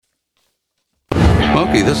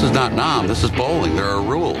Rookie, this is not Nam. This is bowling. There are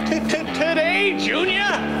rules. Today, Junior!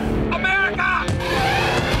 America!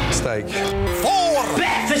 Steak. 4!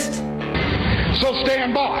 Breakfast! So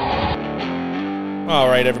stand by. All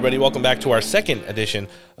right, everybody, welcome back to our second edition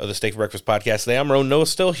of the Steak for Breakfast podcast. Today, I'm Ron.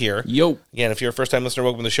 Noah's still here. Yo. Again, if you're a first-time listener,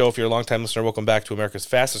 welcome to the show. If you're a long-time listener, welcome back to America's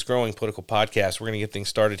fastest-growing political podcast. We're going to get things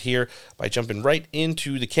started here by jumping right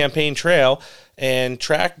into the campaign trail and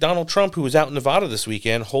track Donald Trump, who was out in Nevada this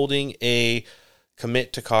weekend holding a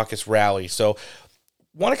Commit to Caucus rally. So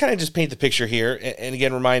want to kind of just paint the picture here and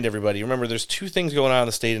again, remind everybody, remember, there's two things going on in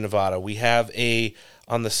the state of Nevada. We have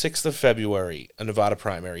on the 6th of February, a Nevada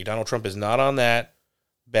primary. Donald Trump is not on that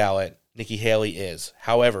ballot. Nikki Haley is.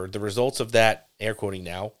 However, the results of that, air quoting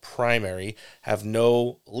now, primary have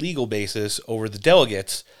no legal basis over the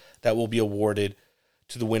delegates that will be awarded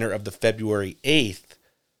to the winner of the February 8th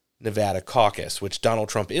Nevada caucus, which Donald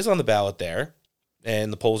Trump is on the ballot there,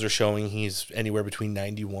 and the polls are showing he's anywhere between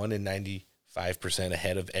 91 and 95%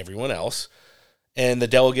 ahead of everyone else. And the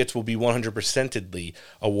delegates will be 100%edly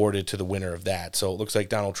awarded to the winner of that. So it looks like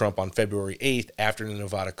Donald Trump on February 8th, after the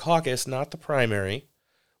Nevada caucus, not the primary,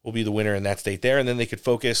 will be the winner in that state there. And then they could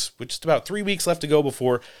focus, with just about 3 weeks left to go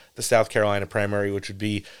before the South Carolina primary, which would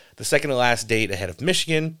be the second to last date ahead of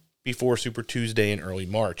Michigan before Super Tuesday in early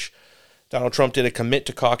March. Donald Trump did a Commit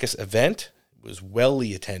to Caucus event. It was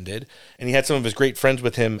well-ly attended, and he had some of his great friends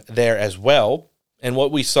with him there as well. And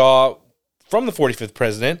what we saw from the 45th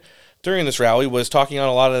president during this rally was talking on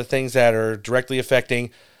a lot of the things that are directly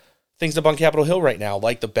affecting things up on Capitol Hill right now,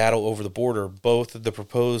 like the battle over the border, both the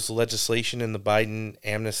proposed legislation and the Biden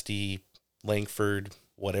amnesty, Langford,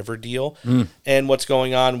 whatever deal, and what's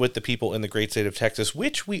going on with the people in the great state of Texas,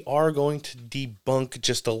 which we are going to debunk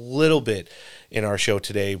just a little bit in our show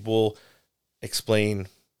today. We'll explain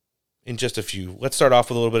in just a few. Let's start off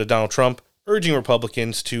with a little bit of Donald Trump urging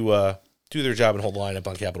Republicans to do their job and hold the line up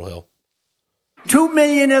on Capitol Hill. 2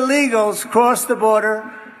 million illegals cross the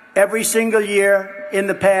border every single year in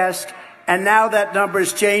the past, and now that number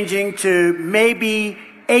is changing to maybe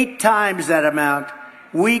 8 times that amount.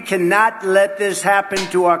 We cannot let this happen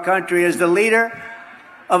to our country. As the leader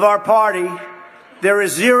of our party, there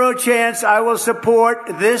is zero chance I will support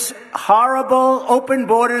this horrible open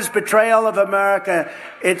borders betrayal of America.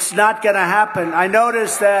 It's not going to happen. I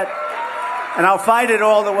noticed that, and I'll fight it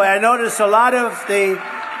all the way. I noticed a lot of the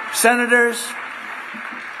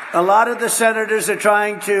senators are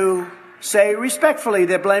trying to say respectfully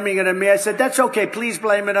they're blaming it on me. I said, that's okay. Please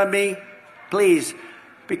blame it on me. Please.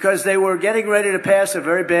 Because they were getting ready to pass a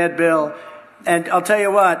very bad bill. And I'll tell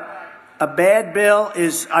you what, a bad bill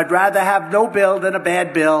is, I'd rather have no bill than a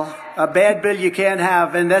bad bill. A bad bill you can't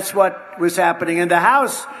have. And that's what was happening. In the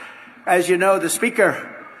House, as you know, the Speaker,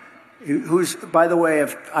 who's, by the way,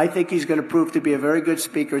 I think he's going to prove to be a very good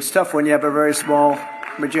Speaker. It's tough when you have a very small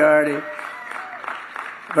majority.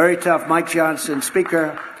 Very tough. Mike Johnson,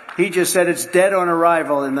 Speaker. He just said it's dead on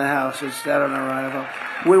arrival in the House. It's dead on arrival.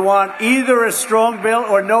 We want either a strong bill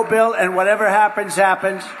or no bill, and whatever happens,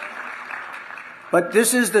 happens. But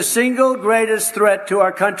this is the single greatest threat to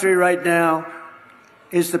our country right now,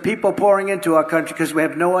 is the people pouring into our country because we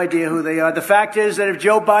have no idea who they are. The fact is that if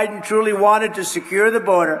Joe Biden truly wanted to secure the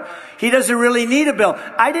border, he doesn't really need a bill.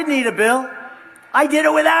 I didn't need a bill. I did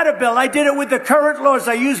it without a bill. I did it with the current laws.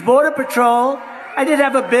 I used Border Patrol. I didn't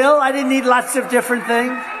have a bill. I didn't need lots of different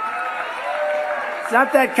things. It's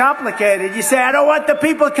not that complicated. You say, I don't want the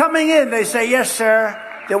people coming in. They say, yes, sir.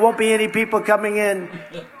 There won't be any people coming in.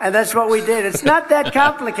 And that's what we did. It's not that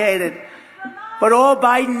complicated. But all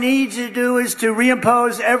Biden needs to do is to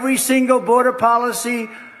reimpose every single border policy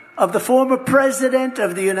of the former president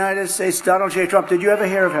of the United States, Donald J. Trump. Did you ever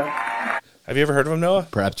hear of him? Have you ever heard of him, Noah?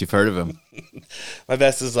 Perhaps you've heard of him. My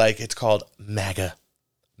best is like, it's called MAGA.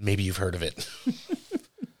 Maybe you've heard of it.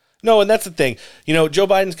 No, and that's the thing. You know, Joe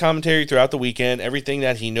Biden's commentary throughout the weekend, everything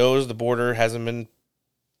that he knows the border hasn't been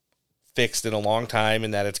fixed in a long time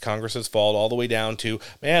and that it's Congress's fault, all the way down to,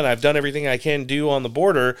 man, I've done everything I can do on the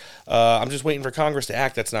border. I'm just waiting for Congress to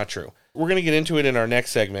act. That's not true. We're going to get into it in our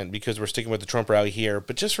next segment because we're sticking with the Trump rally here.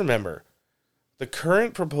 But just remember, the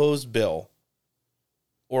current proposed bill,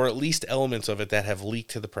 or at least elements of it that have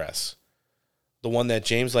leaked to the press, the one that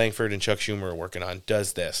James Langford and Chuck Schumer are working on,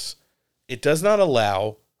 does this. It does not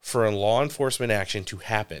allow for a law enforcement action to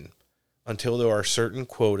happen until there are certain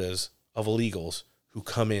quotas of illegals who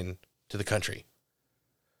come in to the country.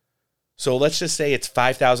 So let's just say it's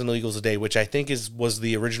 5,000 illegals a day, which I think was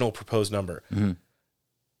the original proposed number.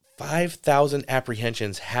 5,000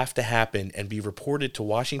 apprehensions have to happen and be reported to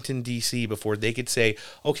Washington, D.C. before they could say,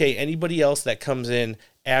 okay, anybody else that comes in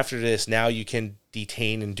after this, now you can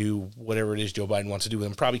detain and do whatever it is Joe Biden wants to do with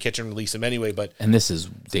him. Probably catch and release him anyway, but... And this is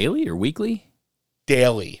daily or weekly?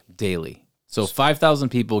 Daily. Daily. So 5,000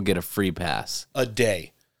 people get a free pass. A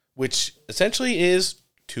day, which essentially is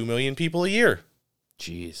 2 million people a year.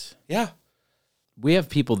 Jeez. Yeah. We have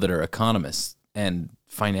people that are economists and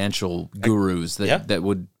financial gurus that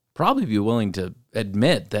would probably be willing to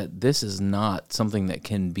admit that this is not something that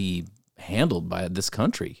can be handled by this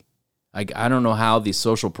country. I don't know how these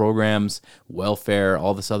social programs, welfare,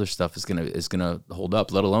 all this other stuff is gonna hold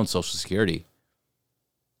up, let alone Social Security.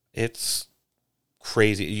 It's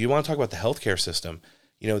crazy. You want to talk about the healthcare system?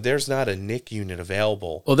 There's not a NIC unit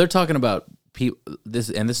available. Well, they're talking about this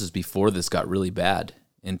is before this got really bad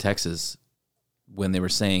in Texas, when they were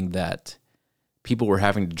saying that people were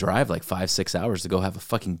having to drive like 5-6 hours to go have a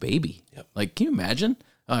fucking baby. Yep. Like, can you imagine?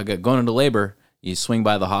 Going into labor, you swing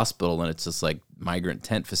by the hospital and it's just like migrant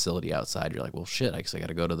tent facility outside. You're like, well, shit, I guess I got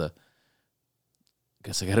to go to the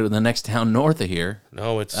next town north of here.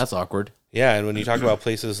 No, that's awkward. Yeah, and when you talk about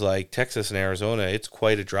places like Texas and Arizona, it's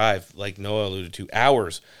quite a drive, like Noah alluded to,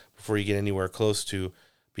 hours before you get anywhere close to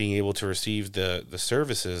being able to receive the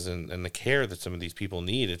services and the care that some of these people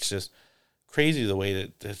need. It's just crazy the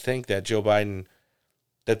way to think that Joe Biden,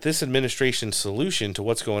 that this administration's solution to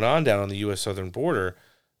what's going on down on the U.S. southern border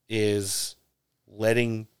is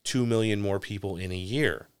letting 2 million more people in a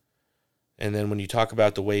year. And then when you talk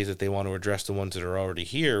about the ways that they want to address the ones that are already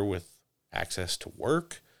here with access to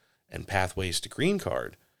work and pathways to green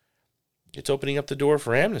card, it's opening up the door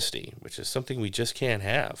for amnesty, which is something we just can't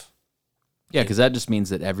have. Yeah, because that just means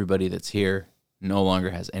that everybody that's here no longer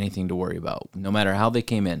has anything to worry about, no matter how they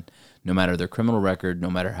came in, no matter their criminal record, no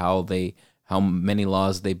matter how many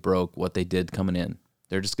laws they broke, what they did coming in.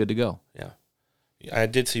 They're just good to go. Yeah. I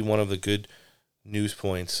did see one of the good news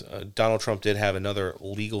points. Donald Trump did have another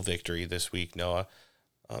legal victory this week, Noah.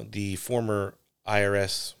 The former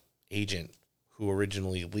IRS agent who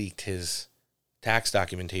originally leaked his tax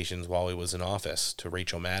documentations while he was in office to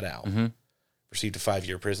Rachel Maddow received a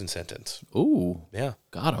 5-year prison sentence. Ooh. Yeah.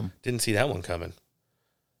 Got him. Didn't see that one coming.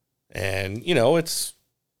 And, it's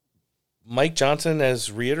Mike Johnson has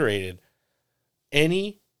reiterated,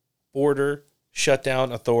 any border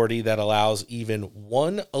shutdown authority that allows even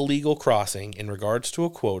one illegal crossing in regards to a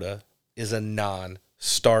quota is a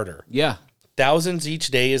non-starter. Yeah. Thousands each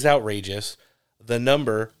day is outrageous. The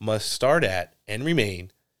number must start at and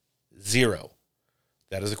remain 0.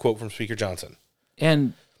 That is a quote from Speaker Johnson.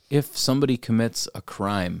 And if somebody commits a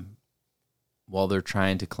crime while they're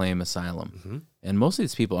trying to claim asylum, and most of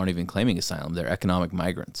these people aren't even claiming asylum, they're economic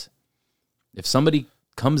migrants. If somebody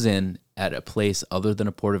comes in at a place other than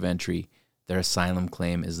a port of entry, their asylum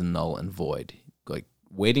claim is null and void. Like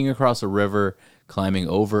wading across a river, climbing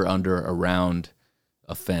over, under, around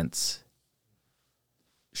a fence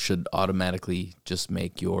should automatically just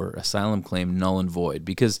make your asylum claim null and void,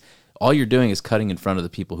 because all you're doing is cutting in front of the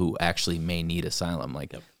people who actually may need asylum.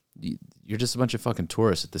 Like, you're just a bunch of fucking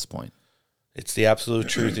tourists at this point. It's the absolute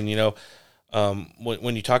truth. And,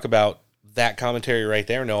 when you talk about that commentary right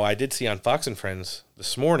there, no, I did see on Fox and Friends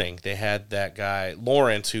this morning, they had that guy,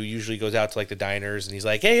 Lawrence, who usually goes out to like the diners and he's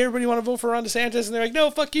like, hey, everybody want to vote for Ron DeSantis? And they're like, no,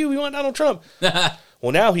 fuck you. We want Donald Trump.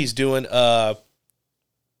 Well, now he's doing a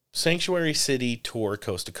Sanctuary City tour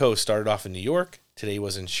coast to coast. Started off in New York. Today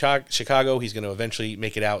was in Chicago. He's going to eventually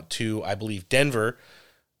make it out to, I believe, Denver,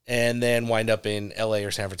 and then wind up in LA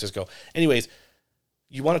or San Francisco. Anyways,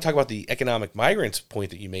 you want to talk about the economic migrants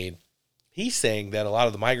point that you made. He's saying that a lot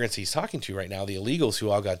of the migrants he's talking to right now, the illegals who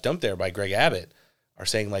all got dumped there by Greg Abbott, are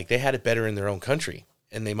saying like they had it better in their own country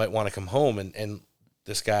and they might want to come home. And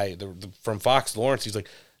this guy from Fox, Lawrence, he's like,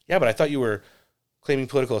 yeah, but I thought you were claiming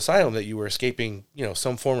political asylum, that you were escaping,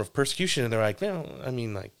 some form of persecution. And they're like, no, I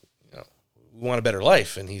mean, like, we want a better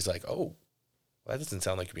life. And he's like, oh, well, that doesn't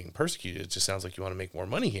sound like you're being persecuted. It just sounds like you want to make more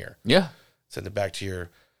money here. Yeah. Send it back to your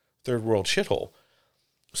third world shithole.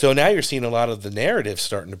 So now you're seeing a lot of the narrative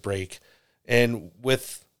starting to break. And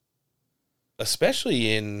with,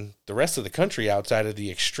 especially in the rest of the country outside of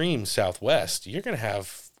the extreme Southwest, you're going to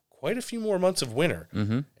have quite a few more months of winter.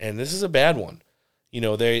 And this is a bad one.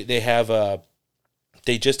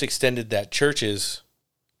 They just extended that church's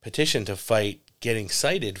petition to fight getting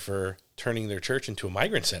cited for turning their church into a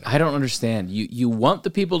migrant center. I don't understand. You want the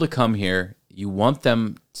people to come here. You want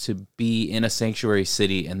them to be in a sanctuary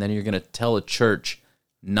city, and then you're going to tell a church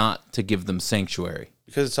not to give them sanctuary.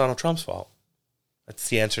 Because it's Donald Trump's fault. That's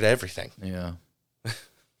the answer to everything. Yeah.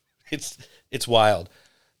 It's wild.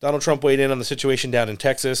 Donald Trump weighed in on the situation down in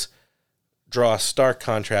Texas. Draw a stark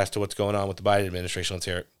contrast to what's going on with the Biden administration. Let's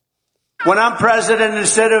hear it. When I'm president,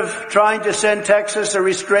 instead of trying to send Texas a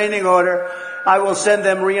restraining order, I will send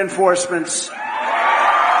them reinforcements.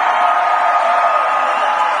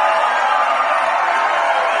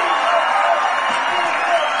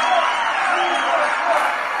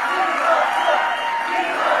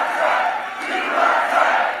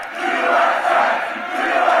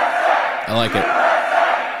 I like it.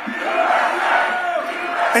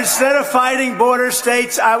 Instead of fighting border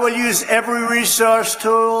states, I will use every resource,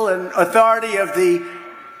 tool, and authority of the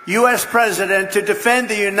U.S. president to defend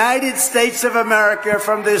the United States of America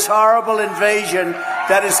from this horrible invasion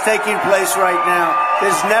that is taking place right now.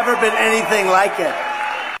 There's never been anything like it.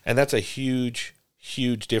 And that's a huge,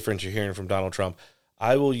 huge difference you're hearing from Donald Trump.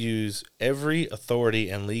 I will use every authority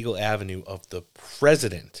and legal avenue of the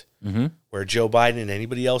president, where Joe Biden and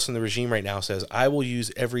anybody else in the regime right now says, I will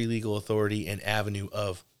use every legal authority and avenue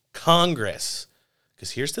of Congress.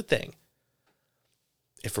 Because here's the thing.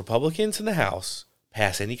 If Republicans in the House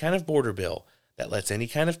pass any kind of border bill that lets any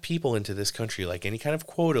kind of people into this country, like any kind of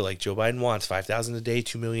quota like Joe Biden wants, 5,000 a day,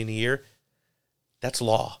 2 million a year, that's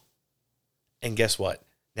law. And guess what?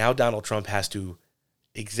 Now Donald Trump has to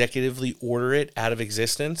executively order it out of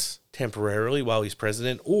existence temporarily while he's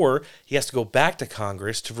president, or he has to go back to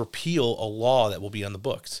Congress to repeal a law that will be on the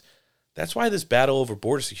books. That's why this battle over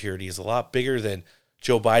border security is a lot bigger than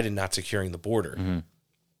Joe Biden not securing the border. Mm-hmm.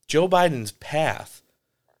 Joe Biden's path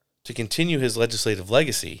to continue his legislative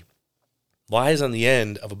legacy lies on the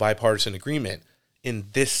end of a bipartisan agreement in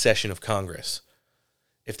this session of Congress.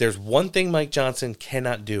 If there's one thing Mike Johnson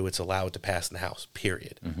cannot do, it's allow it to pass in the House,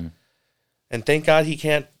 period. Mm-hmm. And thank God he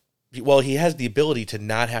can't, well, he has the ability to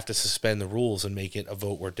not have to suspend the rules and make it a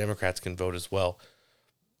vote where Democrats can vote as well,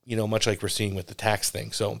 you know, much like we're seeing with the tax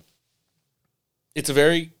thing. So it's a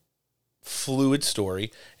very fluid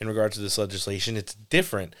story in regards to this legislation. It's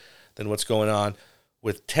different than what's going on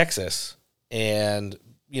with Texas and,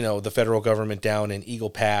 you know, the federal government down in Eagle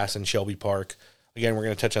Pass and Shelby Park. Again, we're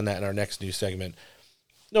going to touch on that in our next news segment.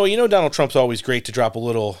 No, you know, Donald Trump's always great to drop a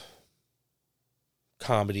little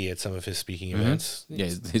comedy at some of his speaking events. Yeah,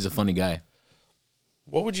 he's a funny guy.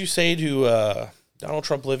 What would you say to Donald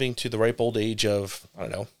Trump living to the ripe old age of, I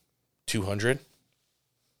don't know, 200?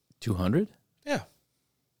 200? Yeah.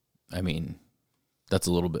 I mean, that's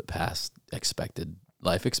a little bit past expected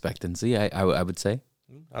life expectancy, I would say.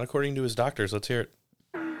 Not according to his doctors. Let's hear it.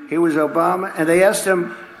 He was Obama, and they asked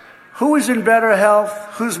him, who is in better health?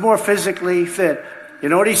 Who's more physically fit? You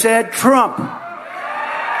know what he said? Trump.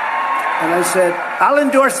 And I said, I'll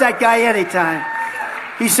endorse that guy anytime.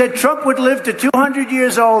 He said Trump would live to 200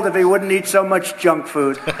 years old if he wouldn't eat so much junk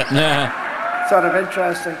food. Sort of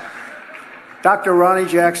interesting. Dr. Ronnie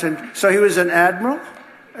Jackson. So he was an admiral,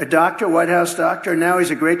 a doctor, White House doctor. Now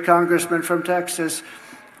he's a great congressman from Texas.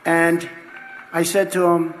 And I said to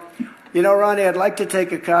him, you know, Ronnie, I'd like to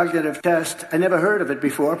take a cognitive test. I never heard of it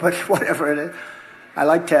before, but whatever it is. I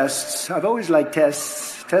like tests. I've always liked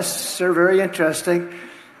tests. Tests are very interesting.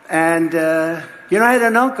 And, you know, I had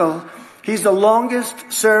an uncle. He's the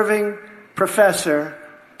longest-serving professor,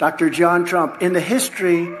 Dr. John Trump, in the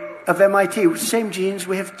history of MIT. Same genes.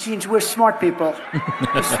 We have genes. We're smart people.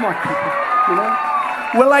 We're smart people, you know?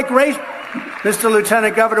 We're like Mr.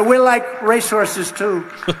 Lieutenant Governor, we're like racehorses, too.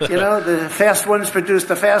 You know, the fast ones produce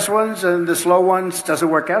the fast ones, and the slow ones doesn't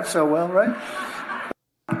work out so well, right?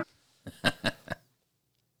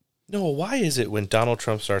 No, why is it when Donald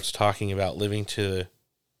Trump starts talking about living to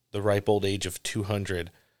the ripe old age of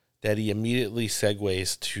 200 that he immediately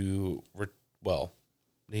segues to, well,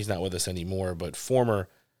 he's not with us anymore, but former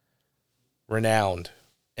renowned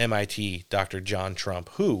MIT Dr. John Trump,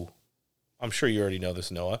 who, I'm sure you already know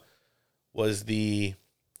this, Noah, was the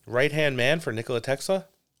right-hand man for Nikola Tesla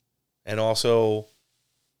and also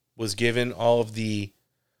was given all of the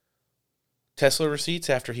Tesla receipts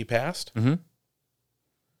after he passed. Mm-hmm.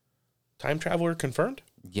 Time traveler confirmed?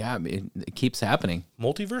 Yeah, it keeps happening.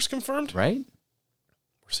 Multiverse confirmed? Right?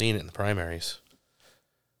 We're seeing it in the primaries.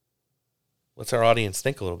 Let's our audience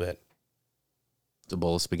think a little bit. It's a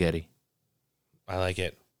bowl of spaghetti. I like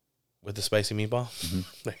it. With the spicy meatball? Mm-hmm.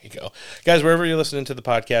 There you go. Guys, wherever you're listening to the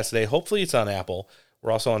podcast today, hopefully it's on Apple.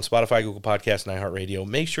 We're also on Spotify, Google Podcasts, and iHeartRadio.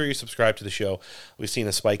 Make sure you subscribe to the show. We've seen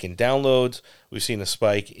a spike in downloads. We've seen a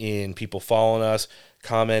spike in people following us,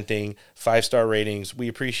 commenting, 5-star ratings. We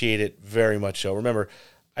appreciate it very much so. Remember,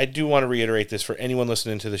 I do want to reiterate this for anyone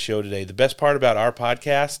listening to the show today. The best part about our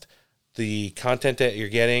podcast, the content that you're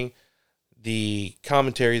getting, the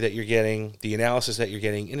commentary that you're getting, the analysis that you're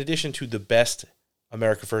getting, in addition to the best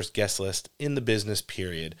America First guest list in the business,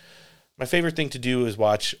 period. My favorite thing to do is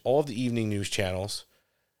watch all of the evening news channels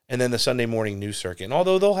and then the Sunday morning news circuit. And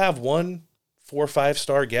although they'll have one 4 or 5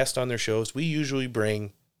 star guests on their shows, we usually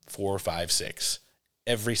bring 4, 5, 6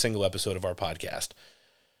 every single episode of our podcast.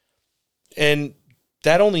 And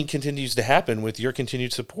that only continues to happen with your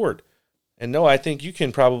continued support. And no, I think you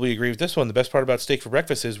can probably agree with this one. The best part about Steak for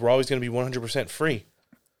Breakfast is we're always going to be 100% free.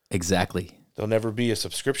 Exactly. There'll never be a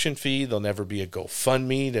subscription fee. There'll never be a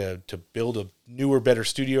GoFundMe to build a newer, better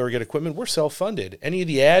studio or get equipment. We're self-funded. Any of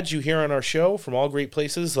the ads you hear on our show from all great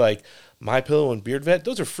places like MyPillow and Beard Vet,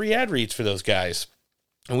 those are free ad reads for those guys.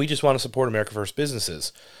 And we just want to support America First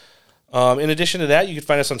businesses. In addition to that, you can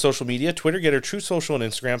find us on social media, Twitter, Getter, True Social, and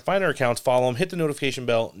Instagram. Find our accounts, follow them, hit the notification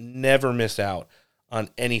bell. Never miss out on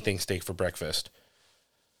anything Steak for Breakfast.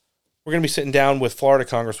 We're going to be sitting down with Florida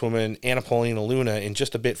Congresswoman Anna Paulina Luna in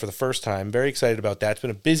just a bit for the first time. Very excited about that. It's been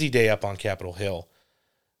a busy day up on Capitol Hill.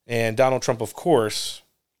 And Donald Trump, of course,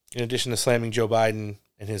 in addition to slamming Joe Biden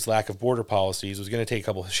and his lack of border policies, was going to take a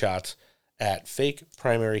couple of shots at fake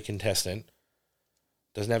primary contestant.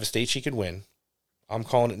 Doesn't have a state she could win. I'm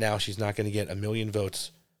calling it now. She's not going to get 1 million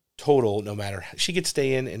votes total, no matter. She could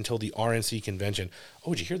stay in until the RNC convention.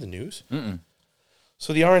 Oh, did you hear the news? Mm-mm.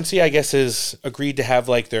 So the RNC, I guess, has agreed to have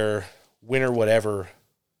like their winner whatever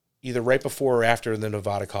either right before or after the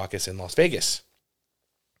Nevada caucus in Las Vegas.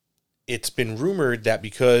 It's been rumored that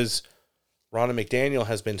because Ronna McDaniel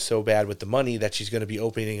has been so bad with the money that she's going to be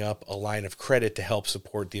opening up a line of credit to help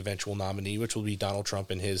support the eventual nominee, which will be Donald Trump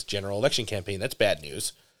in his general election campaign. That's bad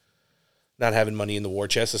news. Not having money in the war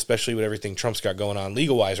chest, especially with everything Trump's got going on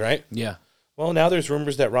legal-wise, right? Yeah. Well, now there's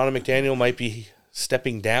rumors that Ronna McDaniel might be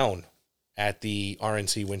stepping down at the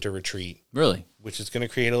RNC winter retreat. Really? Which is going to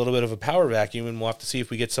create a little bit of a power vacuum, and we'll have to see if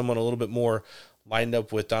we get someone a little bit more lined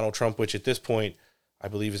up with Donald Trump, which at this point, I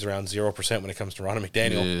believe is around 0% when it comes to Ronna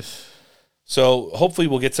McDaniel. Yes. So hopefully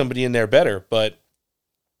we'll get somebody in there better, but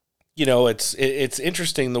you know, it's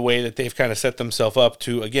interesting the way that they've kind of set themselves up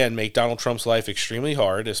to, again, make Donald Trump's life extremely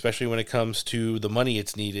hard, especially when it comes to the money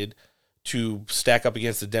it's needed to stack up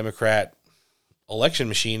against the Democrat election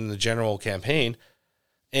machine in the general campaign.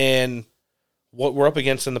 And what we're up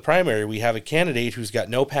against in the primary, we have a candidate who's got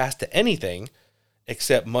no pass to anything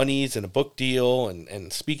except monies and a book deal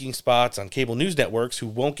and speaking spots on cable news networks, who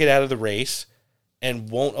won't get out of the race and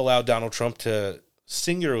won't allow Donald Trump to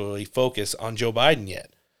singularly focus on Joe Biden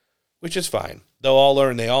yet, which is fine. They'll all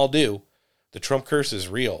learn. They all do. The Trump curse is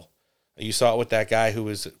real. You saw it with that guy who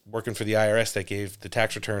was working for the IRS that gave the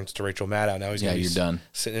tax returns to Rachel Maddow. Now he's going to be done.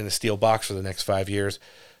 Sitting in a steel box for the next 5 years.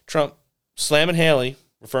 Trump slamming Haley,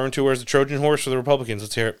 referring to her as the Trojan horse for the Republicans.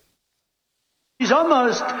 Let's hear it. He's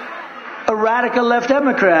almost a radical left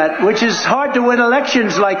Democrat, which is hard to win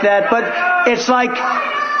elections like that, but it's like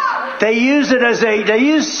they use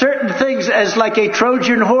certain things as like a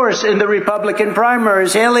Trojan horse in the Republican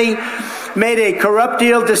primaries. Haley made a corrupt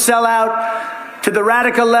deal to sell out to the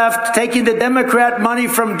radical left, taking the Democrat money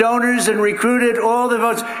from donors and recruited all the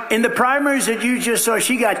votes. In the primaries that you just saw,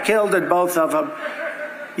 she got killed in both of them.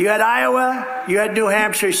 You had Iowa, you had New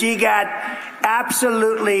Hampshire. She got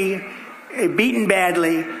absolutely beaten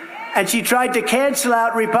badly. And she tried to cancel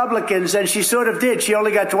out Republicans, and she sort of did. She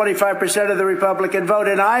only got 25% of the Republican vote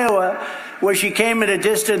in Iowa, where she came in a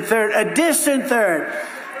distant third.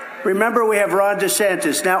 Remember, we have Ron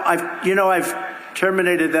DeSantis. Now, I've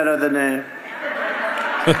terminated that other name.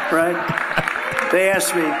 Right? They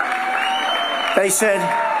asked me. They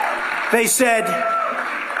said,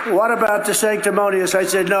 what about the sanctimonious? I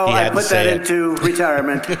said, no, I put that into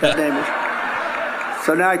retirement. That name is.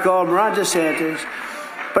 So now I call him Ron DeSantis.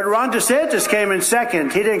 But Ron DeSantis came in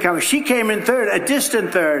second. He didn't come. She came in third, a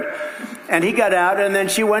distant third. And he got out, and then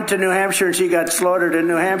she went to New Hampshire, and she got slaughtered in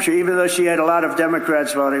New Hampshire, even though she had a lot of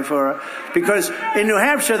Democrats voting for her. Because in New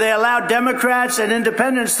Hampshire, they allowed Democrats and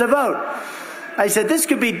independents to vote. I said, this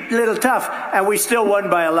could be a little tough. And we still won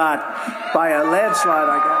by a lot. By a landslide,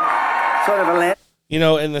 I got sort of a landslide. You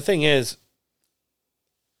know, and the thing is,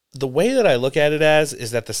 the way that I look at it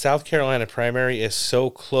is that the South Carolina primary is so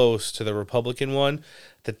close to the Republican one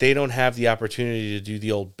that they don't have the opportunity to do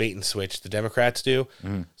the old bait and switch the Democrats do.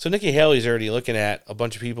 Mm. So Nikki Haley's already looking at a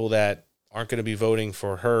bunch of people that aren't going to be voting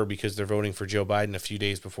for her because they're voting for Joe Biden a few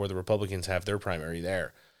days before the Republicans have their primary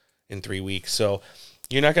there in 3 weeks. So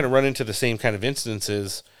you're not going to run into the same kind of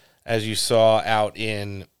instances as you saw out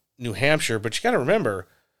in New Hampshire. But you got to remember,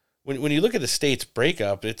 when you look at the state's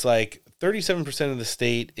breakup, it's like 37% of the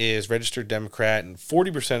state is registered Democrat and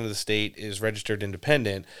 40% of the state is registered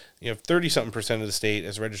independent. You have 30-something% of the state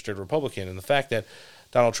as registered Republican. And the fact that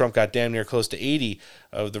Donald Trump got damn near close to 80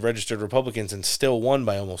 of the registered Republicans and still won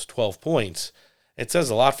by almost 12 points, it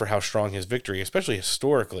says a lot for how strong his victory, especially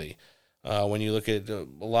historically. When you look at a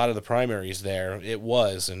lot of the primaries there, it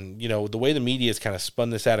was. And, you know, the way the media has kind of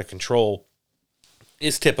spun this out of control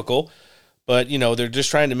is typical. But, they're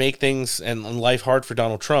just trying to make things and life hard for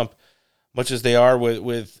Donald Trump, much as they are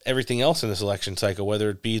with everything else in this election cycle, whether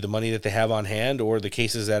it be the money that they have on hand or the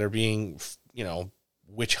cases that are being,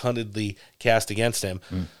 witch-huntedly cast against him.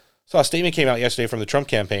 So a statement came out yesterday from the Trump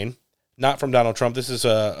campaign, not from Donald Trump. This is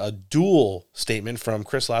a dual statement from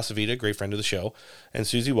Chris LaCivita, great friend of the show, and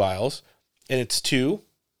Susie Wiles. And it's two,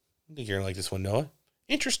 I think you're going to like this one, Noah,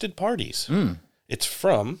 interested parties. It's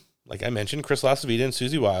from, like I mentioned, Chris LaCivita and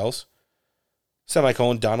Susie Wiles,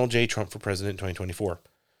 Donald J. Trump for President 2024.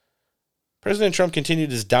 President Trump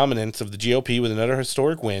continued his dominance of the GOP with another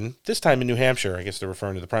historic win, this time in New Hampshire. I guess they're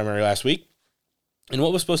referring to the primary last week. And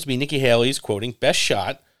what was supposed to be Nikki Haley's, quoting, best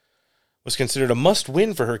shot, was considered a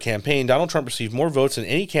must-win for her campaign. Donald Trump received more votes than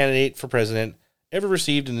any candidate for president ever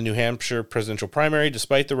received in the New Hampshire presidential primary,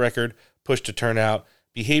 despite the record push to turn out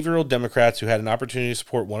behavioral Democrats who had an opportunity to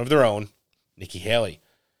support one of their own, Nikki Haley.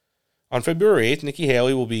 On February 8th, Nikki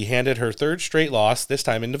Haley will be handed her third straight loss, this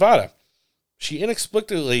time in Nevada. She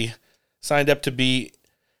inexplicably signed up to be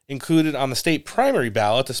included on the state primary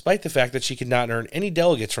ballot, despite the fact that she could not earn any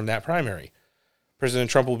delegates from that primary.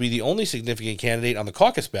 President Trump will be the only significant candidate on the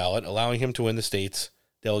caucus ballot, allowing him to win the state's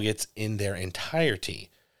delegates in their entirety.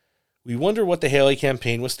 We wonder what the Haley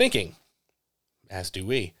campaign was thinking, as do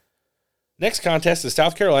we. Next contest is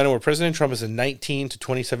South Carolina, where President Trump is a 19 to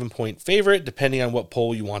 27-point favorite, depending on what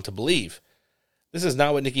poll you want to believe. This is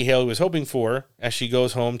not what Nikki Haley was hoping for as she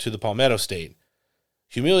goes home to the Palmetto State.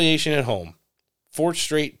 Humiliation at home, fourth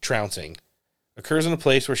straight trouncing, occurs in a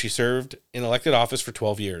place where she served in elected office for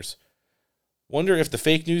 12 years. Wonder if the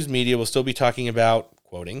fake news media will still be talking about,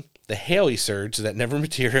 quoting, the Haley surge that never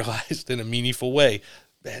materialized in a meaningful way.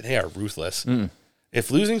 Man, they are ruthless. If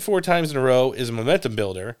losing 4 times in a row is a momentum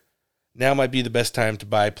builder, now might be the best time to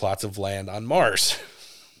buy plots of land on Mars.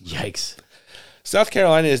 Yikes. South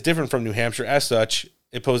Carolina is different from New Hampshire. As such,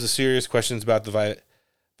 it poses serious questions about the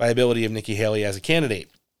viability of Nikki Haley as a candidate.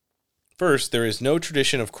 First, there is no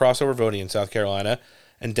tradition of crossover voting in South Carolina,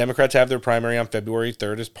 and Democrats have their primary on February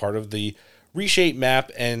 3rd as part of the reshaped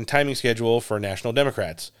map and timing schedule for national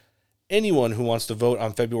Democrats. Anyone who wants to vote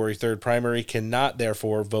on February 3rd primary cannot,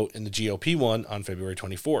 therefore, vote in the GOP one on February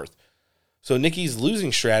 24th. So Nikki's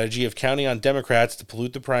losing strategy of counting on Democrats to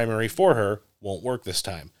pollute the primary for her won't work this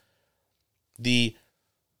time. The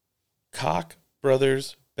Koch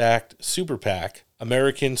brothers-backed super PAC,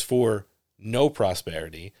 Americans for No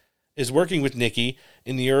Prosperity, is working with Nikki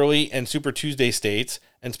in the early and Super Tuesday states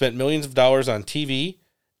and spent millions of dollars on TV,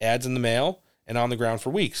 ads in the mail, and on the ground for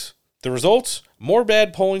weeks. The results? More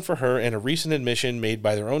bad polling for her and a recent admission made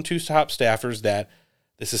by their own 2 top staffers that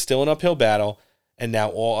this is still an uphill battle, and now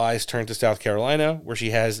all eyes turn to South Carolina, where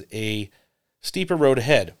she has a steeper road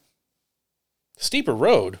ahead. Steeper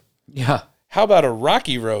road? Yeah. How about a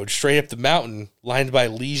rocky road straight up the mountain, lined by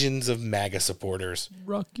legions of MAGA supporters?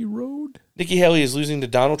 Rocky Road. Nikki Haley is losing to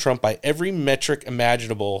Donald Trump by every metric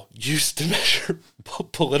imaginable used to measure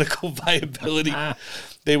political viability.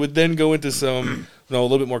 They would then go into a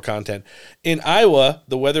little bit more content. In Iowa,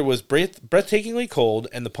 the weather was breathtakingly cold,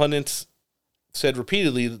 and the pundits said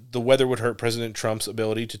repeatedly the weather would hurt President Trump's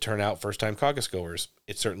ability to turn out first-time caucus goers.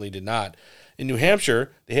 It certainly did not. In New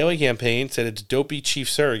Hampshire, the Haley campaign said its dopey chief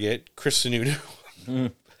surrogate, Chris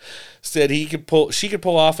Sununu, said she could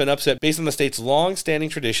pull off an upset based on the state's long-standing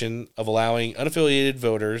tradition of allowing unaffiliated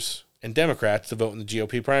voters and Democrats to vote in the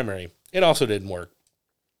GOP primary. It also didn't work.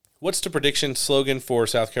 What's the prediction slogan for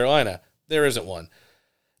South Carolina? There isn't one.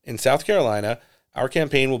 In South Carolina, our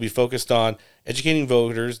campaign will be focused on educating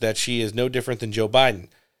voters that she is no different than Joe Biden,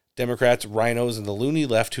 Democrats, rhinos, and the loony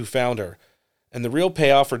left who found her. And the real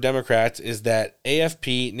payoff for Democrats is that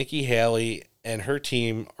AFP, Nikki Haley, and her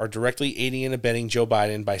team are directly aiding and abetting Joe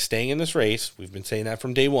Biden by staying in this race. We've been saying that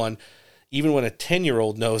from day one, even when a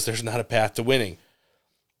 10-year-old knows there's not a path to winning.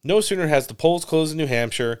 No sooner has the polls closed in New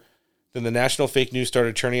Hampshire than the national fake news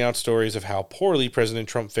started churning out stories of how poorly President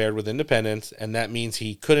Trump fared with independents, and that means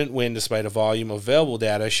he couldn't win despite a volume of available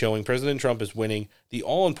data showing President Trump is winning the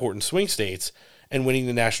all-important swing states and winning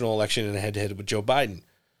the national election in a head-to-head with Joe Biden.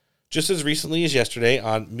 Just as recently as yesterday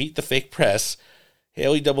on Meet the Fake Press,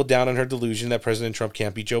 Haley doubled down on her delusion that President Trump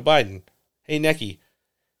can't beat Joe Biden. Hey, Nikki,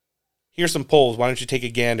 here's some polls. Why don't you take a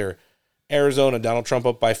gander? Arizona, Donald Trump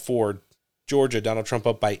up by 4. Georgia, Donald Trump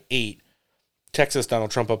up by 8. Texas,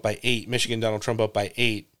 Donald Trump up by 8. Michigan, Donald Trump up by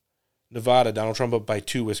 8. Nevada, Donald Trump up by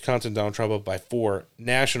 2. Wisconsin, Donald Trump up by 4.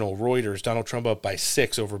 National, Reuters, Donald Trump up by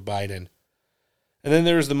 6 over Biden. And then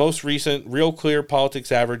there's the most recent Real Clear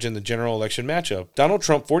Politics average in the general election matchup. Donald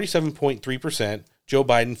Trump 47.3%, Joe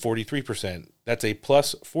Biden 43%. That's a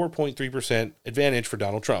plus 4.3% advantage for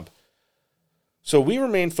Donald Trump. So we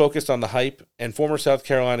remain focused on the hype, and former South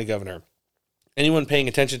Carolina governor. Anyone paying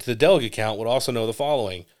attention to the delegate count would also know the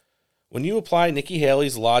following. When you apply Nikki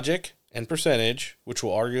Haley's logic and percentage, which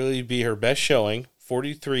will arguably be her best showing,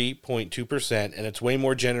 43.2%, and it's way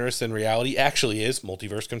more generous than reality actually is,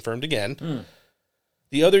 multiverse confirmed again.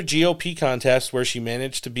 The other GOP contests where she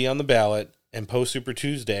managed to be on the ballot and post Super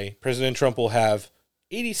Tuesday, President Trump will have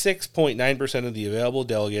 86.9% of the available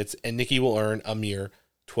delegates, and Nikki will earn a mere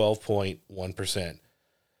 12.1%.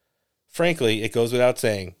 Frankly, it goes without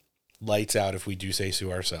saying, lights out if we do say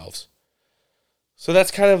so ourselves. So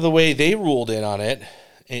that's kind of the way they ruled in on it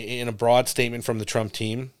in a broad statement from the Trump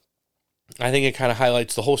team. I think it kind of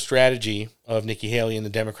highlights the whole strategy of Nikki Haley and the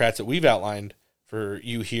Democrats that we've outlined for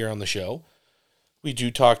you here on the show. We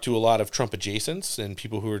do talk to a lot of Trump adjacents and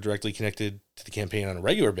people who are directly connected to the campaign on a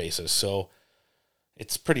regular basis. So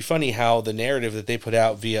it's pretty funny how the narrative that they put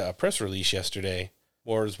out via a press release yesterday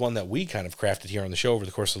was one that we kind of crafted here on the show over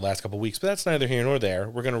the course of the last couple of weeks, but that's neither here nor there.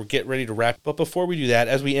 We're going to get ready to wrap. But before we do that,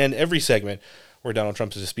 as we end every segment where Donald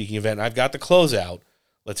Trump is a speaking event, I've got the closeout.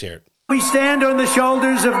 Let's hear it. We stand on the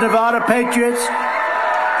shoulders of Nevada patriots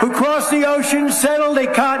who crossed the ocean, settled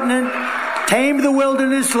a continent, tamed the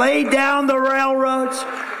wilderness, laid down the railroads,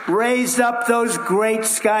 raised up those great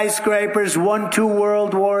skyscrapers, won 2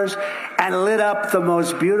 world wars, and lit up the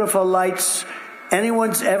most beautiful lights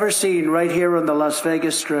anyone's ever seen right here on the Las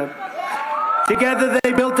Vegas Strip. Together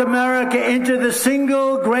they built America into the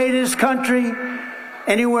single greatest country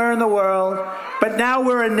anywhere in the world. But now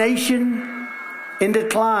we're a nation in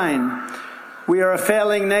decline. We are a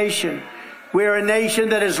failing nation. We are a nation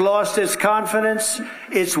that has lost its confidence,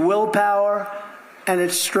 its willpower, and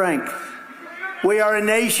its strength. We are a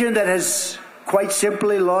nation that has quite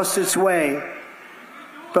simply lost its way.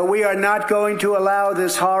 But we are not going to allow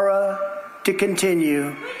this horror to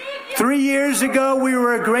continue. 3 years ago, we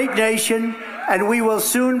were a great nation, and we will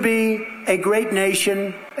soon be a great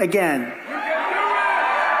nation again.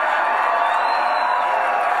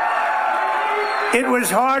 It was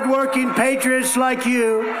hard-working patriots like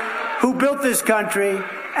you who built this country,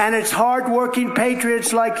 and it's hard-working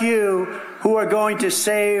patriots like you who are going to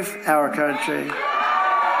save our country.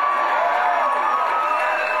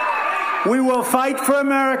 We will fight for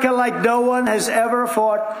America like no one has ever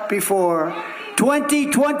fought before.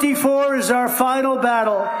 2024 is our final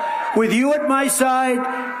battle. With you at my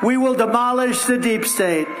side, we will demolish the deep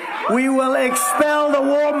state. We will expel the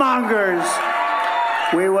warmongers.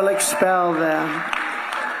 We will expel them.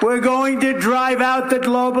 We're going to drive out the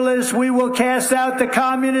globalists. We will cast out the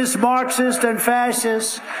communists, Marxists, and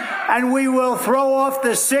fascists. And we will throw off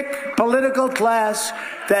the sick political class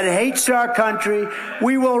that hates our country.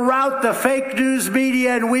 We will rout the fake news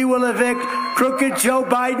media, and we will evict crooked Joe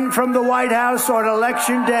Biden from the White House on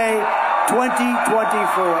Election Day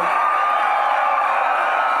 2024.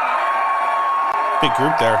 Big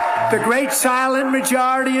group there. The great silent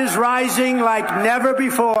majority is rising like never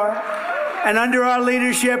before. And under our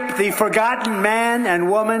leadership, the forgotten man and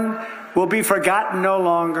woman will be forgotten no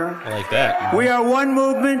longer. I like that. We are one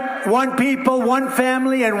movement, one people, one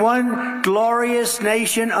family, and one glorious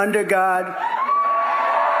nation under God.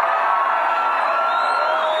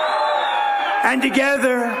 And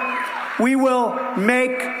together, we will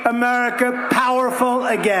make America powerful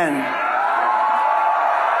again.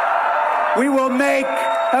 We will make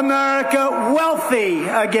America wealthy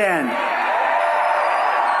again.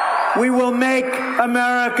 We will make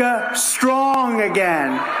America strong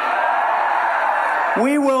again.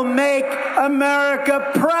 We will make America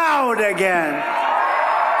proud again.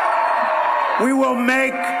 We will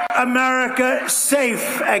make America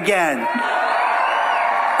safe again.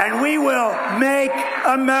 And we will make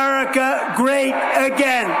America great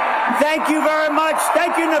again. Thank you very much.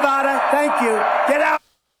 Thank you, Nevada. Thank you. Get out.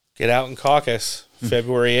 Get out and caucus,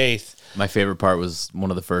 February 8th. My favorite part was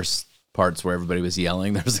one of the first parts where everybody was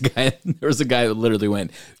yelling. There was a guy that literally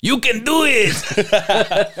went, "You can do it!"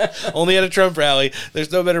 Only at a Trump rally.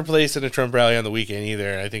 There's no better place than a Trump rally on the weekend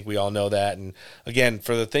either. And I think we all know that. And again,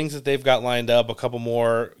 for the things that they've got lined up, a couple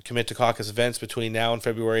more Commit to Caucus events between now and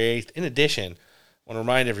February 8th. In addition, I want to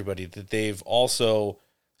remind everybody that they've also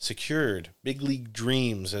secured Big League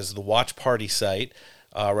Dreams as the watch party site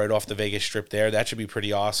right off the Vegas Strip there. That should be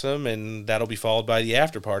pretty awesome. And that'll be followed by the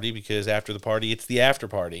after party, because after the party, it's the after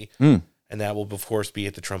party. And that will, of course, be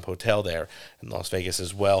at the Trump Hotel there in Las Vegas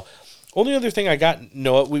as well. Only other thing I got,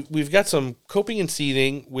 Noah, we've got some coping and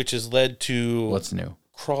seating, which has led to... What's new?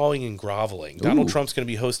 Crawling and groveling. Ooh. Donald Trump's going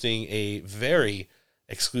to be hosting a very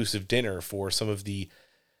exclusive dinner for some of the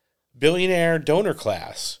billionaire donor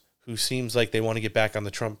class who seems like they want to get back on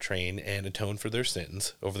the Trump train and atone for their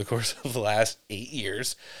sins over the course of the last 8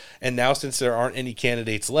 years. And now, since there aren't any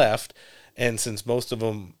candidates left, and since most of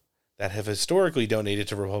them that have historically donated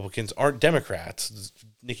to Republicans aren't Democrats,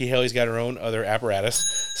 Nikki Haley's got her own other apparatus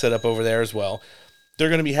set up over there as well. They're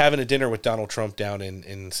going to be having a dinner with Donald Trump down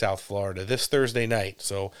in South Florida this Thursday night.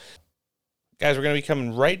 So, guys, we're going to be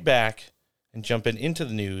coming right back and jumping into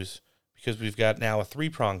the news because we've got now a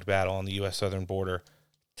three-pronged battle on the U.S. southern border.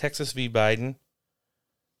 Texas v. Biden,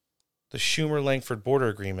 the Schumer-Langford border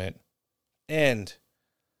agreement, and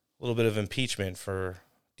a little bit of impeachment for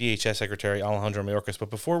DHS Secretary Alejandro Mayorkas. But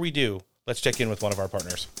before we do, let's check in with one of our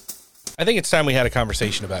partners. I think it's time we had a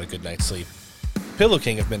conversation about a good night's sleep. Pillow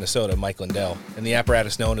King of Minnesota, Mike Lindell, and the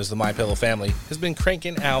apparatus known as the MyPillow family has been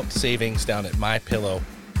cranking out savings down at MyPillow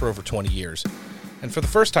for over 20 years. And for the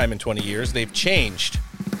first time in 20 years, they've changed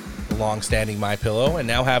the long-standing MyPillow and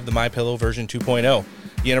now have the MyPillow version 2.0.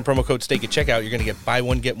 You enter promo code STEAK at checkout, you're going to get buy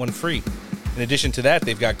one, get one free. In addition to that,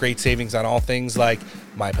 they've got great savings on all things like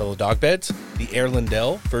MyPillow dog beds, the Air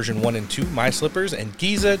Lindell version 1 and 2, My Slippers, and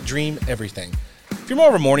Giza Dream Everything. If you're more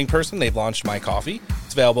of a morning person, they've launched My Coffee.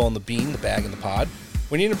 It's available in the bean, the bag, and the pod.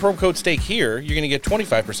 When you enter promo code STEAK here, you're going to get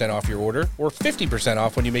 25% off your order or 50%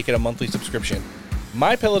 off when you make it a monthly subscription.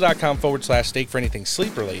 MyPillow.com/steak for anything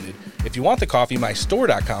sleep related. If you want the coffee,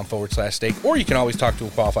 MyStore.com/steak, or you can always talk to a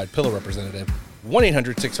qualified pillow representative.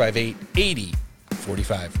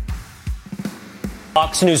 1-800-658-8045.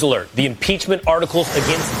 Fox News alert. The impeachment articles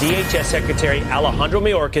against DHS Secretary Alejandro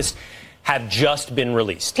Mayorkas have just been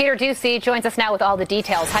released. Peter Ducey joins us now with all the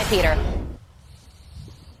details. Hi, Peter.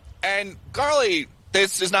 And Carly,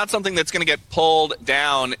 this is not something that's going to get pulled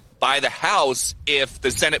down by the House if the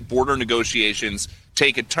Senate border negotiations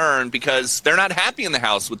take a turn, because they're not happy in the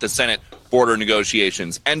House with the Senate border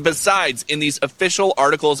negotiations. And besides, in these official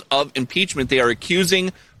articles of impeachment, they are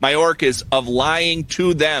accusing Mayorkas of lying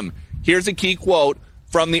to them. Here's a key quote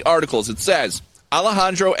from the articles. It says,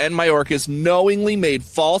 Alejandro and Mayorkas knowingly made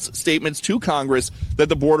false statements to Congress that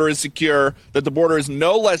the border is secure, that the border is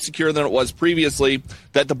no less secure than it was previously,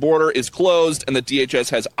 that the border is closed, and that DHS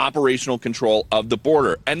has operational control of the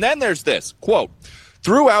border. And then there's this, quote,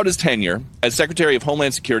 throughout his tenure as Secretary of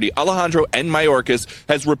Homeland Security, Alejandro N. Mayorkas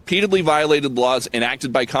has repeatedly violated laws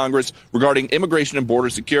enacted by Congress regarding immigration and border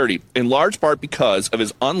security. In large part because of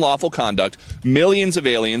his unlawful conduct, millions of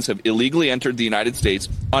aliens have illegally entered the United States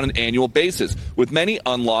on an annual basis, with many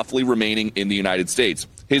unlawfully remaining in the United States.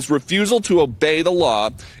 His refusal to obey the law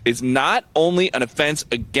is not only an offense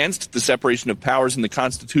against the separation of powers in the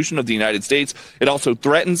Constitution of the United States, it also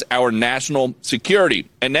threatens our national security.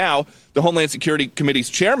 And now, the Homeland Security Committee's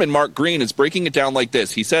chairman, Mark Green, is breaking it down like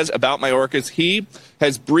this. He says about Mayorkas, he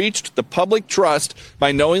has breached the public trust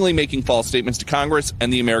by knowingly making false statements to Congress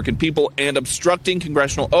and the American people and obstructing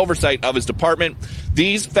congressional oversight of his department.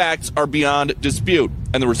 These facts are beyond dispute,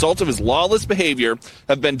 and the results of his lawless behavior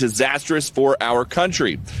have been disastrous for our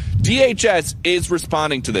country. DHS is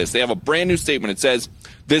responding to this. They have a brand new statement. It says,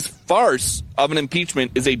 this farce of an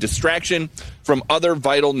impeachment is a distraction from other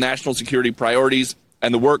vital national security priorities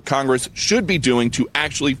and the work Congress should be doing to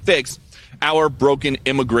actually fix our broken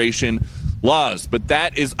immigration laws. But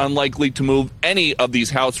that is unlikely to move any of these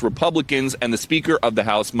House Republicans, and the Speaker of the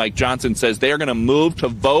House, Mike Johnson, says they are going to move to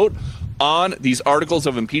vote on these articles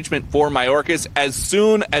of impeachment for Mayorkas as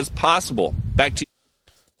soon as possible. Back to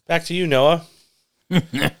you, Noah.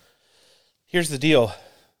 Here's the deal.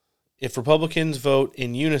 If Republicans vote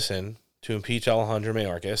in unison to impeach Alejandro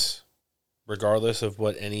Mayorkas, regardless of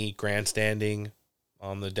what any grandstanding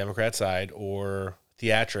on the Democrat side or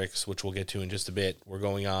theatrics, which we'll get to in just a bit, we're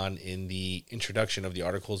going on in the introduction of the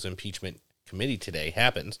Articles of Impeachment Committee today,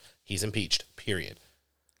 happens, he's impeached, period.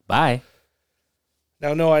 Bye.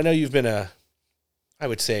 Now, Noah, I know you've been I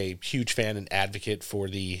would say, huge fan and advocate for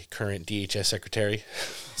the current DHS secretary.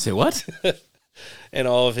 Say what? And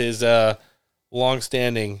all of his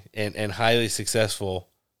longstanding and highly successful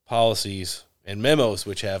policies and memos,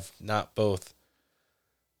 which have not both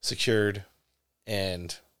secured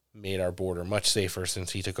and made our border much safer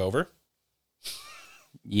since he took over.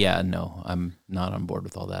 Yeah, no, I'm not on board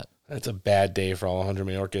with all that. That's a bad day for Alejandro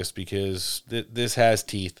Mayorkas because this has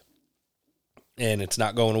teeth, and it's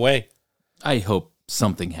not going away. I hope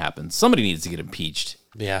something happens. Somebody needs to get impeached.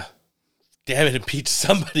 Yeah. Damn it, impeach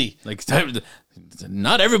somebody. Like,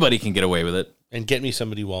 not everybody can get away with it. And get me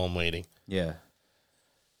somebody while I'm waiting. Yeah.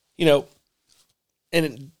 You know,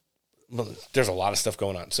 and there's a lot of stuff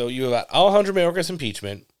going on. So you have Alejandro Mayorkas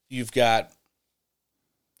impeachment. You've got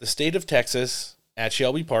the state of Texas at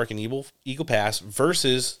Shelby Park and Eagle Pass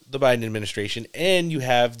versus the Biden administration. And you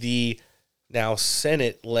have the now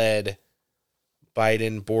Senate-led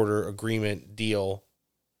Biden border agreement deal,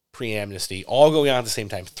 pre-amnesty, all going on at the same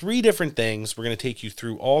time. 3 different things. We're going to take you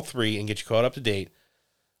through all 3 and get you caught up to date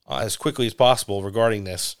as quickly as possible regarding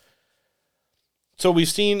this. So we've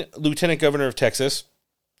seen Lieutenant Governor of Texas,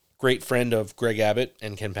 great friend of Greg Abbott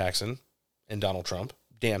and Ken Paxton and Donald Trump,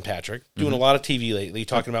 Dan Patrick, doing a lot of TV lately,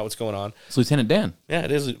 talking about what's going on. It's Lieutenant Dan. Yeah,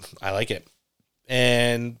 it is. I like it.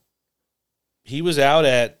 And he was out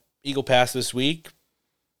at Eagle Pass this week,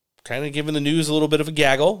 kind of giving the news a little bit of a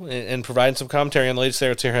gaggle and providing some commentary on the latest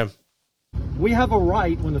there. Let's hear him. We have a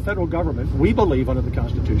right when the federal government, we believe under the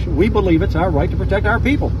Constitution, we believe it's our right to protect our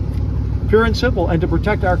people. Pure and simple. And to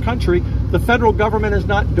protect our country, the federal government is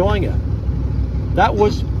not doing it. That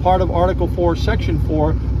was part of Article 4, Section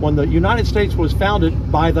 4. When the United States was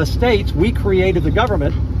founded by the states, we created the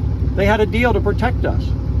government. They had a deal to protect us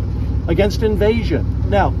against invasion.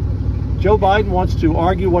 Now, Joe Biden wants to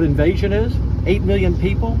argue what invasion is. 8 million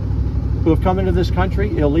people who have come into this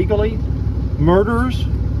country illegally, murderers,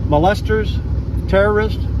 molesters,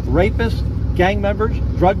 terrorists, rapists, gang members,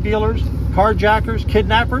 drug dealers, carjackers,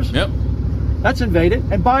 kidnappers. Yep. That's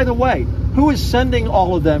invaded. And by the way, who is sending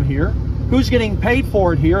all of them here? Who's getting paid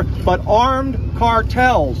for it here? But armed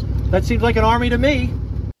cartels. That seems like an army to me.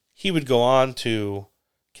 He would go on to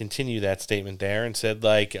continue that statement there and said,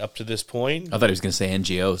 like, up to this point, I thought he was going to say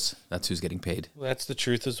NGOs. That's who's getting paid. That's the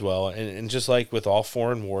truth as well. And just like with all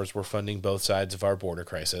foreign wars, we're funding both sides of our border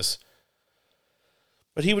crisis.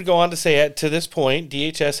 But he would go on to say, to this point,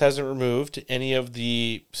 DHS hasn't removed any of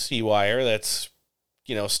the C-wire that's,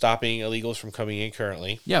 stopping illegals from coming in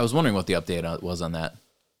currently. Yeah, I was wondering what the update was on that.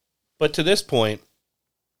 But to this point,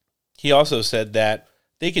 he also said that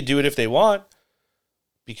they could do it if they want,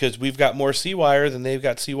 because we've got more C-wire than they've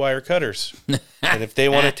got C-wire cutters. And if they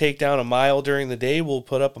want to take down a mile during the day, we'll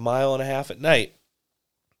put up 1.5 miles at night.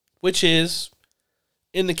 Which is,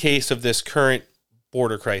 in the case of this current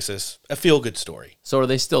border crisis, a feel-good story. So are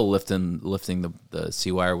they still lifting the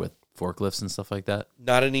C-wire with forklifts and stuff like that?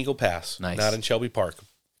 Not in Eagle Pass. Nice. Not in Shelby Park.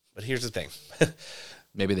 But here's the thing.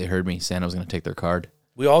 Maybe they heard me. Santa was going to take their card.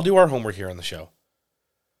 We all do our homework here on the show.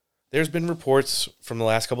 There's been reports from the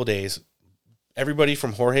last couple of days. Everybody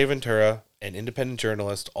from Jorge Ventura and independent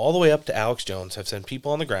journalists all the way up to Alex Jones have sent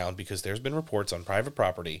people on the ground because there's been reports on private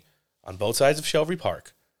property on both sides of Shelby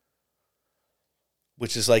Park,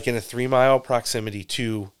 which is like in a 3-mile proximity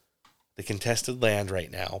to the contested land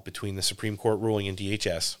right now between the Supreme Court ruling and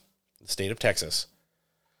DHS, the state of Texas,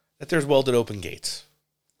 that there's welded open gates.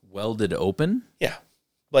 Welded open? Yeah.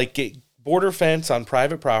 Like border fence on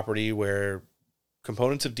private property where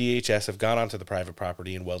components of DHS have gone onto the private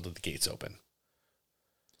property and welded the gates open.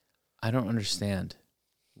 I don't understand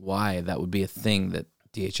why that would be a thing that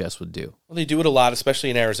DHS would do. Well, they do it a lot, especially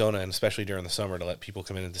in Arizona and especially during the summer, to let people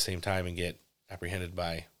come in at the same time and get apprehended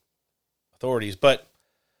by authorities. But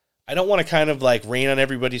I don't want to kind of like rain on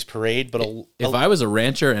everybody's parade. But if I was a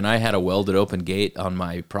rancher and I had a welded open gate on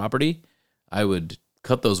my property, I would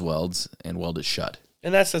cut those welds and weld it shut.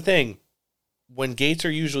 And that's the thing. When gates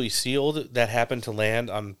are usually sealed that happen to land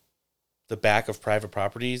on the back of private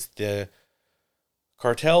properties, the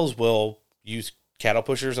cartels will use cattle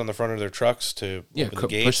pushers on the front of their trucks to open the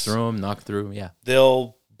gates. Push through them, knock through them, yeah.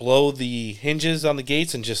 They'll blow the hinges on the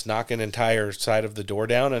gates and just knock an entire side of the door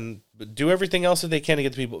down and do everything else that they can to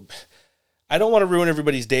get the people. I don't want to ruin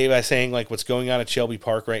everybody's day by saying like what's going on at Shelby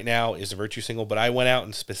Park right now is a virtue signal, but I went out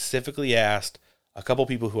and specifically asked a couple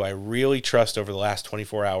people who I really trust over the last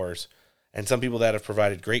 24 hours and some people that have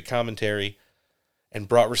provided great commentary and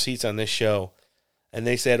brought receipts on this show. And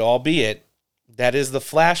they said, albeit that is the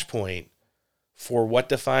flashpoint for what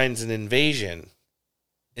defines an invasion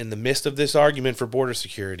in the midst of this argument for border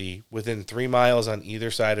security. Within 3 miles on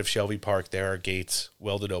either side of Shelby Park, there are gates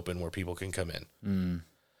welded open where people can come in.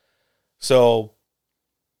 So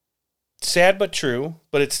sad but true,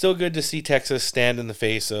 but it's still good to see Texas stand in the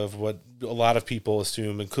face of what a lot of people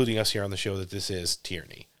assume, including us here on the show, that this is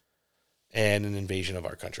tyranny and an invasion of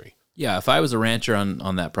our country. Yeah, if I was a rancher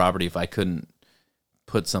on that property, if I couldn't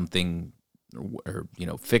put something or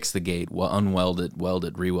fix the gate, unweld it, weld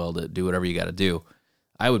it, re-weld it, do whatever you got to do,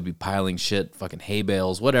 I would be piling shit, fucking hay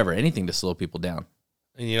bales, whatever, anything to slow people down.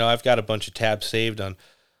 And I've got a bunch of tabs saved on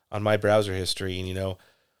my browser history, and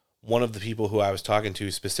one of the people who I was talking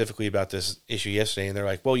to specifically about this issue yesterday, and they're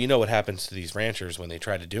like, well, what happens to these ranchers when they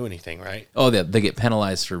try to do anything, right? Oh, they get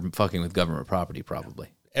penalized for fucking with government property, probably.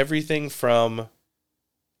 Everything from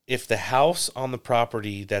if the house on the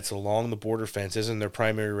property that's along the border fence isn't their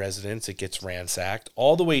primary residence, it gets ransacked,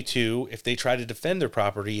 all the way to if they try to defend their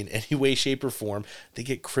property in any way, shape, or form, they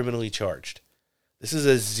get criminally charged. This is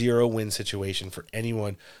a 0-win situation for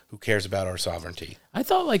anyone who cares about our sovereignty. I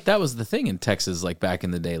thought like that was the thing in Texas, like back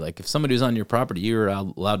in the day. Like if somebody was on your property, you were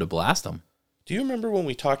allowed to blast them. Do you remember when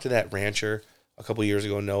we talked to that rancher a couple years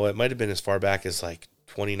ago, Noah? It might have been as far back as like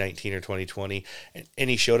 2019 or 2020. And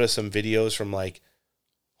he showed us some videos from like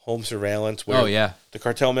home surveillance where the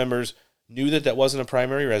cartel members knew that wasn't a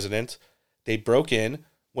primary residence. They broke in,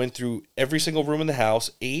 went through every single room in the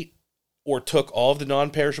house, ate or took all of the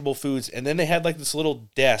non-perishable foods, and then they had like this little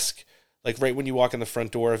desk, like right when you walk in the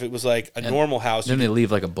front door. If it was like a normal house, then they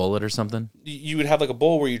leave like a bullet or something. You would have like a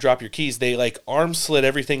bowl where you drop your keys. They like arm slit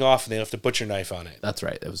everything off, and they left a butcher knife on it. That's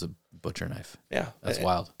right. It was a butcher knife. Yeah, that's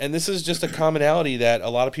wild. And this is just a commonality that a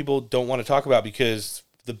lot of people don't want to talk about, because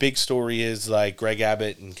the big story is like Greg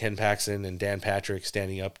Abbott and Ken Paxton and Dan Patrick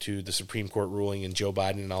standing up to the Supreme Court ruling and Joe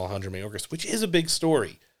Biden and Alejandro Mayorkas, which is a big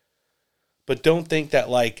story. But don't think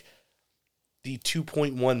that like the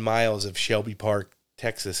 2.1 miles of Shelby Park,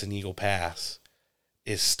 Texas, and Eagle Pass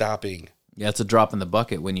is stopping. Yeah, it's a drop in the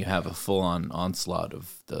bucket when you have a full-on onslaught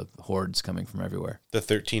of the hordes coming from everywhere. The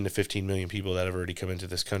 13 to 15 million people that have already come into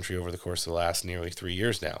this country over the course of the last nearly 3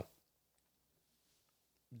 years now.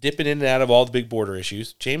 Dipping in and out of all the big border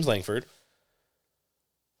issues, James Lankford,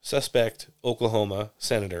 suspect Oklahoma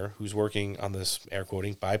senator who's working on this, air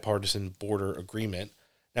quoting, bipartisan border agreement.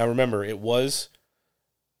 Now remember, it was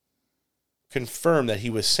confirmed that he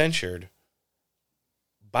was censured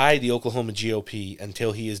by the Oklahoma GOP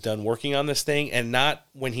until he is done working on this thing, and not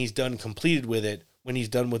when he's done completed with it. When he's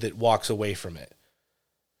done with it, walks away from it.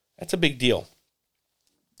 That's a big deal.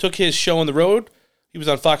 Took his show on the road. He was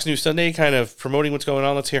on Fox News Sunday kind of promoting what's going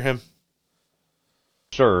on. Let's hear him.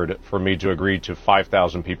 Absurd for me to agree to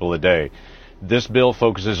 5,000 people a day. This bill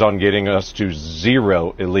focuses on getting us to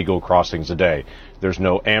 0 illegal crossings a day. There's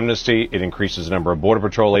no amnesty. It increases the number of Border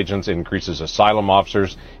Patrol agents. It increases asylum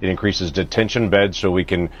officers. It increases detention beds so we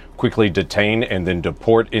can quickly detain and then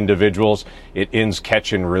deport individuals. It ends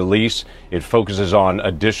catch and release. It focuses on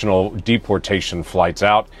additional deportation flights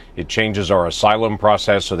out. It changes our asylum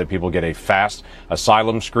process so that people get a fast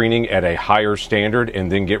asylum screening at a higher standard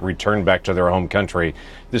and then get returned back to their home country.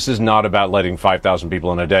 This is not about letting 5,000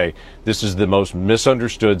 people in a day. This is the most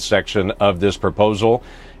misunderstood section of this proposal.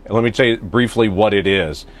 Let me tell you briefly what it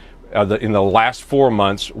is. In the last 4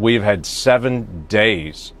 months, we've had 7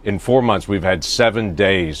 days. In 4 months, we've had 7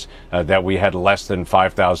 days that we had less than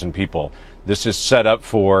 5,000 people. This is set up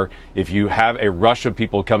for if you have a rush of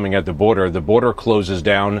people coming at the border closes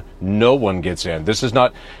down, no one gets in. This is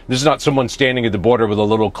not someone standing at the border with a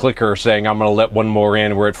little clicker saying, I'm going to let one more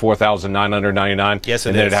in. We're at 4,999. Yes,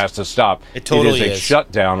 and then it has to stop. It totally is a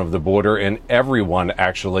shutdown of the border, and everyone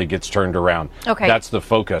actually gets turned around. Okay. That's the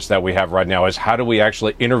focus that we have right now, is how do we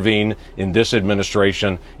actually intervene in this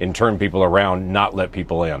administration and turn people around, not let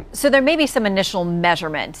people in. So there may be some initial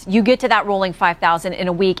measurement. You get to that rolling 5,000 in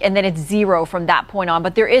a week, and then it's 0 from that point on,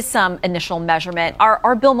 but there is some initial measurement.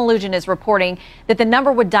 Our Bill Malugin is reporting that the number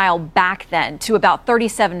would dial back then to about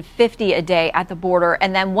 3,750 a day at the border,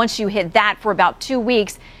 and then once you hit that for about 2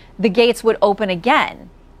 weeks, the gates would open again.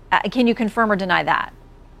 Can you confirm or deny that?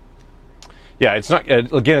 Yeah, it's not,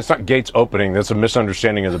 again, it's not gates opening. That's a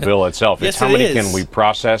misunderstanding of the bill itself. Yes, it's how it many is. can we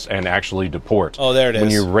process and actually deport. Oh, there it is.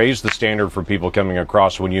 When you raise the standard for people coming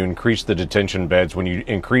across, when you increase the detention beds, when you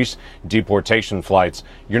increase deportation flights,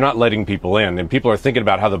 you're not letting people in. And people are thinking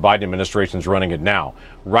about how the Biden administration is running it now.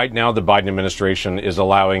 Right now, the Biden administration is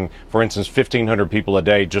allowing, for instance, 1,500 people a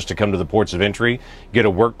day just to come to the ports of entry, get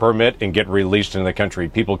a work permit, and get released in the country.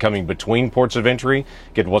 People coming between ports of entry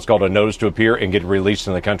get what's called a notice to appear and get released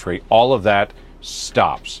in the country. All of that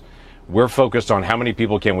stops. We're focused on how many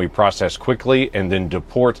people can we process quickly and then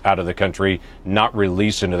deport out of the country, not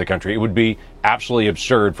release into the country. It would be absolutely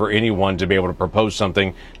absurd for anyone to be able to propose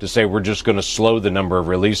something to say we're just going to slow the number of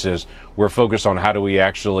releases. We're focused on how do we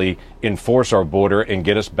actually enforce our border and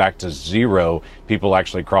get us back to 0 people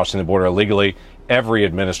actually crossing the border illegally. Every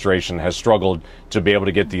administration has struggled to be able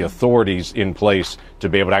to get the authorities in place to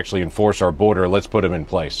be able to actually enforce our border. Let's put them in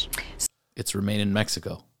place. It's remain in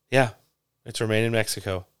Mexico. Yeah, it's remain in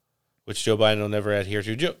Mexico, which Joe Biden will never adhere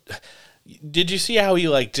to. Joe, did you see how he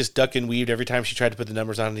like just duck and weaved every time she tried to put the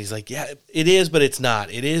numbers on? And he's like, yeah, it is, but it's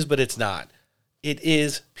not. It is, but it's not. It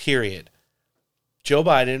is, period. Joe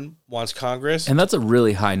Biden wants Congress. And that's a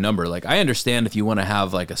really high number. Like, I understand if you want to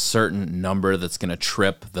have like a certain number that's going to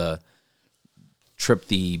trip the,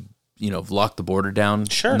 lock the border down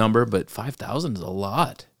number, but 5,000 is a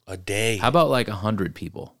lot. A day. How about like 100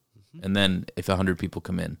 people? Mm-hmm. And then if 100 people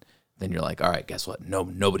come in, then you're like, all right, guess what?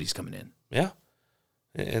 Nobody's coming in. Yeah.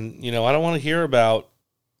 And, I don't want to hear about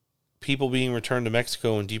people being returned to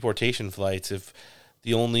Mexico in deportation flights if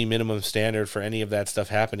the only minimum standard for any of that stuff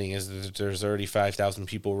happening is that there's already 5,000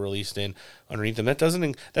 people released in underneath them.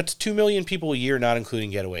 That's 2 million people a year, not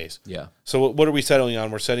including getaways. Yeah. So what are we settling on?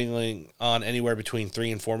 We're settling on anywhere between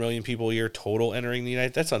 3 and 4 million people a year total entering the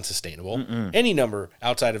United States. That's unsustainable. Any number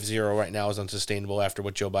outside of 0 right now is unsustainable after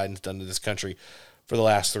what Joe Biden's done to this country for the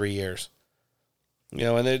last 3 years.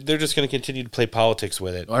 And they're just going to continue to play politics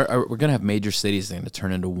with it. We're going to have major cities that are going to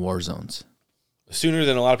turn into war zones. Sooner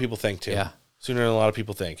than a lot of people think, too. Yeah. Sooner than a lot of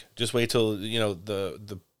people think. Just wait till,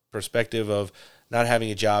 the perspective of not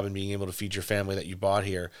having a job and being able to feed your family that you bought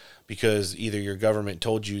here because either your government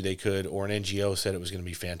told you they could or an NGO said it was going to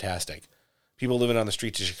be fantastic. People living on the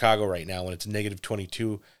streets of Chicago right now when it's negative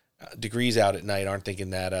 22 degrees out at night aren't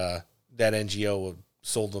thinking that that NGO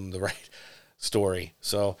sold them the right story.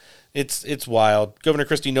 So it's wild. Governor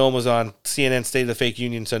Kristi Noem was on CNN State of the Fake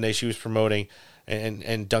Union Sunday. She was promoting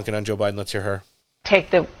and dunking on Joe Biden. Let's hear her.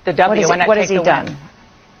 Take the W. What has he done?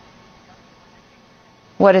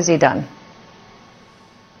 What has he done?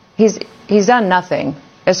 He's done nothing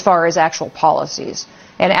as far as actual policies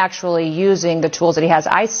and actually using the tools that he has.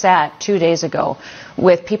 I sat 2 days ago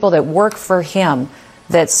with people that work for him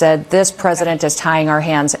that said this president is tying our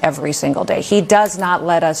hands every single day. He does not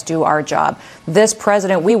let us do our job. This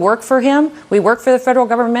president, we work for him, we work for the federal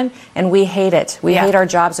government, and we hate it. We hate our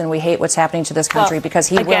jobs and we hate what's happening to this country because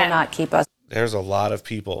he will not keep us. There's a lot of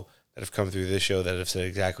people that have come through this show that have said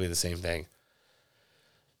exactly the same thing.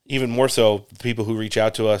 Even more so, the people who reach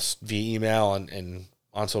out to us via email and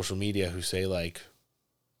on social media who say, like,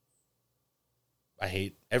 I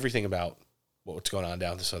hate everything about what's going on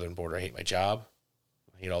down the southern border. I hate my job.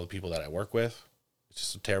 I hate all the people that I work with. It's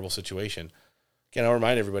just a terrible situation. Again, I'll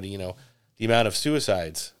remind everybody, the amount of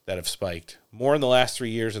suicides that have spiked more in the last 3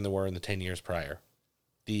 years than there were in the 10 years prior.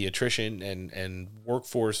 The attrition and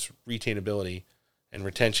workforce retainability and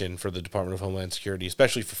retention for the Department of Homeland Security,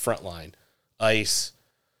 especially for frontline, ICE,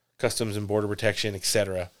 Customs and Border Protection,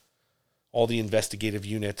 etc., all the investigative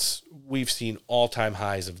units, we've seen all-time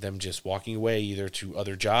highs of them just walking away either to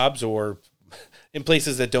other jobs or in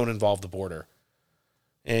places that don't involve the border.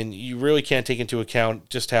 And you really can't take into account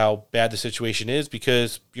just how bad the situation is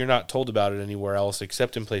because you're not told about it anywhere else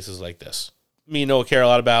except in places like this. Me and Noah care a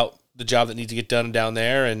lot about the job that needs to get done down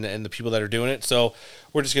there and the people that are doing it. So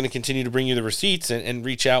we're just going to continue to bring you the receipts and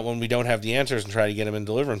reach out when we don't have the answers and try to get them and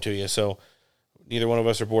deliver them to you. So neither one of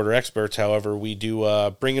us are border experts. However, we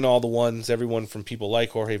do bring in all the ones, everyone from people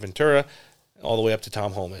like Jorge Ventura all the way up to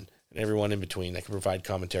Tom Homan and everyone in between that can provide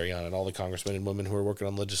commentary on it, all the congressmen and women who are working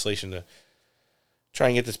on legislation to try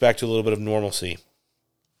and get this back to a little bit of normalcy.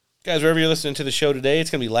 Guys, wherever you're listening to the show today, it's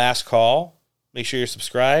going to be last call. Make sure you're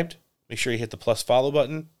subscribed. Make sure you hit the plus follow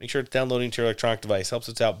button. Make sure it's downloading to your electronic device. Helps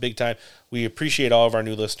us out big time. We appreciate all of our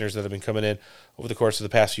new listeners that have been coming in over the course of the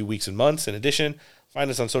past few weeks and months. In addition,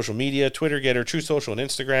 find us on social media, Twitter, Getter, True Social, and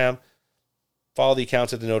Instagram. Follow the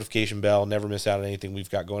accounts at the notification bell. Never miss out on anything we've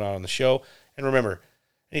got going on the show. And remember,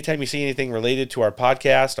 anytime you see anything related to our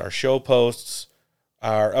podcast, our show posts,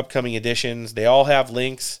 our upcoming editions, they all have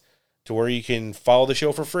links to where you can follow the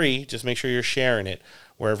show for free. Just make sure you're sharing it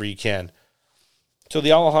wherever you can. So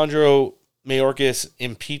the Alejandro Mayorkas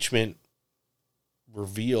impeachment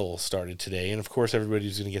reveal started today. And, of course,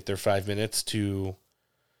 everybody's going to get their 5 minutes to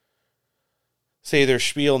say their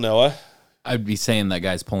spiel, Noah. I'd be saying that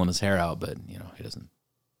guy's pulling his hair out, but, he doesn't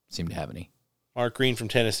seem to have any. Mark Green from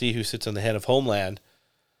Tennessee, who sits on the head of Homeland,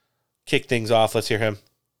 kicked things off. Let's hear him.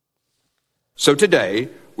 So today,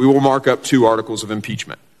 we will mark up 2 articles of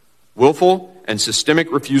impeachment. Willful and systemic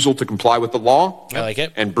refusal to comply with the law. I like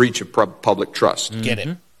it. And breach of public trust. Get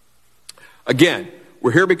it. Again,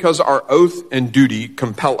 we're here because our oath and duty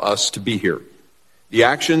compel us to be here. The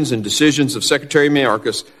actions and decisions of Secretary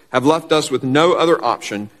Mayorkas have left us with no other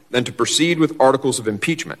option than to proceed with articles of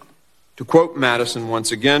impeachment. To quote Madison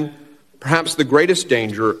once again, perhaps the greatest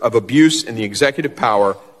danger of abuse in the executive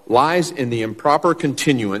power lies in the improper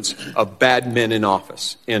continuance of bad men in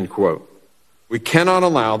office, end quote. We cannot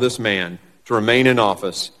allow this man to remain in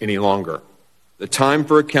office any longer. The time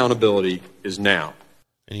for accountability is now.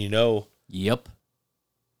 And Yep.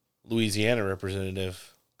 Louisiana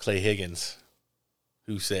Representative Clay Higgins,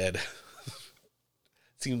 who said,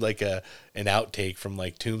 seemed like an outtake from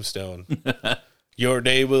like Tombstone. Your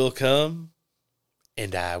day will come,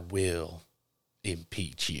 and I will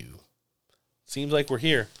impeach you. Seems like we're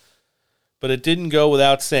here. But it didn't go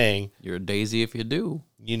without saying. You're a daisy if you do.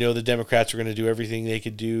 The Democrats are going to do everything they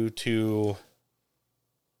could do to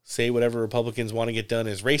say whatever Republicans want to get done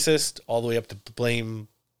is racist, all the way up to blame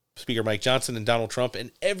Speaker Mike Johnson and Donald Trump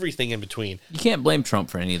and everything in between. You can't blame Trump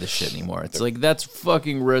for any of this shit anymore. It's like, that's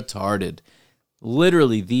fucking retarded.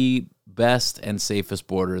 Literally, the best and safest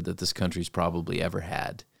border that this country's probably ever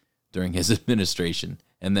had during his administration.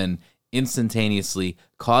 And then instantaneously,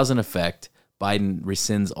 cause and effect, Biden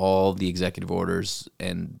rescinds all the executive orders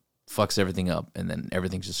and fucks everything up. And then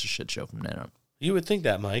everything's just a shit show from then on. You would think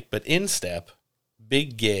that, Mike, but in step,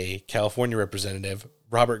 big gay California representative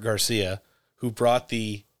Robert Garcia, who brought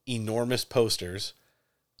the enormous posters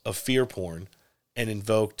of fear porn and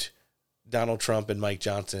invoked Donald Trump and Mike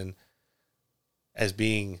Johnson as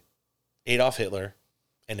being Adolf Hitler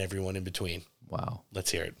and everyone in between. Wow.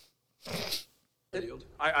 Let's hear it.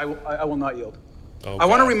 I will not yield. Oh, I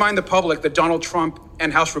want to God. remind the public that Donald Trump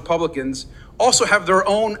and House Republicans also have their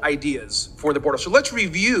own ideas for the border. So let's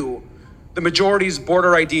review the majority's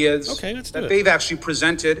border ideas that they've actually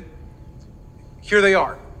presented. Here they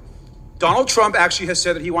are. Donald Trump actually has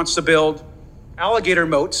said that he wants to build alligator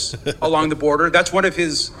moats along the border. That's one of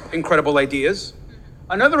his incredible ideas.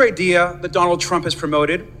 Another idea that Donald Trump has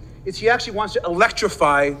promoted is he actually wants to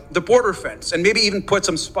electrify the border fence and maybe even put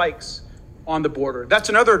some spikes on the border. That's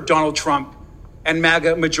another Donald Trump and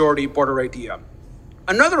MAGA majority border idea.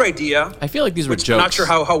 Another idea, I feel like these were which jokes. I'm not sure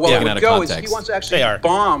how well taken it out would of go, is context. he wants to actually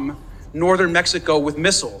bomb northern Mexico with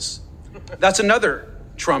missiles. That's another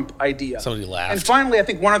Trump idea. Somebody laughed. And finally, I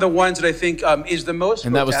think one of the ones that I think is the most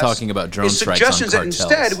And that was grotesque talking about drone is strikes on suggestions that cartels.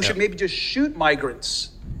 instead we Yep. should maybe just shoot migrants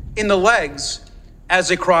in the legs as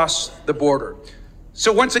they cross the border.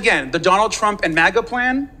 So once again, the Donald Trump and MAGA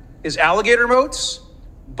plan is alligator moats,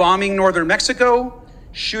 bombing northern Mexico,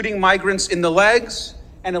 shooting migrants in the legs,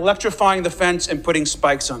 and electrifying the fence and putting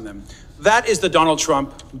spikes on them. That is the Donald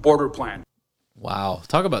Trump border plan. Wow.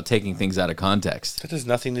 Talk about taking things out of context. That has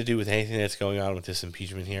nothing to do with anything that's going on with this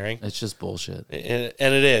impeachment hearing. It's just bullshit. And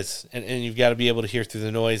it is. And you've got to be able to hear through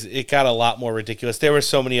the noise. It got a lot more ridiculous. There were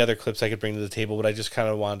so many other clips I could bring to the table, but I just kind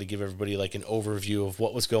of wanted to give everybody like an overview of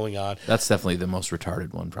what was going on. That's definitely the most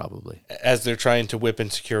retarded one, probably. As they're trying to whip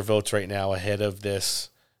and secure votes right now ahead of this,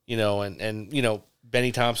 and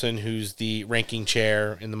Benny Thompson, who's the ranking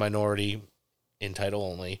chair in the minority in title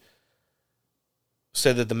only,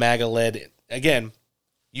 said that the MAGA led, again,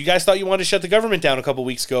 you guys thought you wanted to shut the government down a couple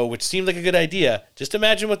weeks ago, which seemed like a good idea. Just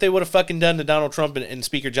imagine what they would have fucking done to Donald Trump and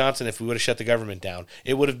Speaker Johnson if we would have shut the government down.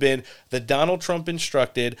 It would have been the Donald Trump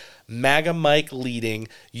instructed, MAGA Mike leading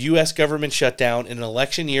U.S. government shutdown in an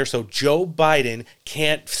election year so Joe Biden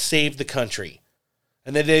can't save the country.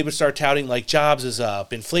 And then they would start touting like jobs is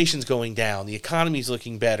up, inflation's going down, the economy's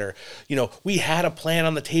looking better. We had a plan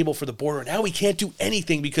on the table for the border. Now we can't do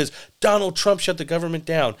anything because Donald Trump shut the government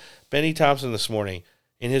down. Benny Thompson this morning,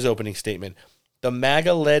 in his opening statement, the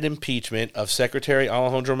MAGA-led impeachment of Secretary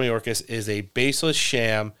Alejandro Mayorkas is a baseless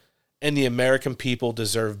sham, and the American people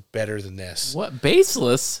deserve better than this. What?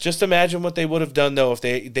 Baseless? Just imagine what they would have done, though, if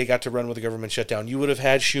they got to run with the government shutdown. You would have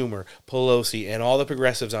had Schumer, Pelosi, and all the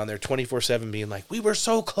progressives on there 24/7 being like, we were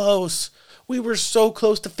so close. We were so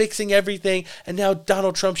close to fixing everything, and now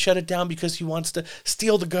Donald Trump shut it down because he wants to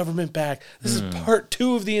steal the government back. This is part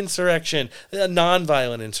 2 of the insurrection, a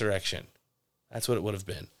nonviolent insurrection. That's what it would have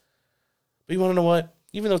been. But you want to know what?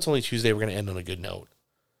 Even though it's only Tuesday, we're going to end on a good note.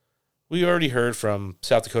 We already heard from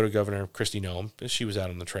South Dakota Governor Kristi Noem. She was out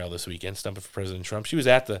on the trail this weekend, stumping for President Trump. She was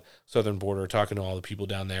at the southern border talking to all the people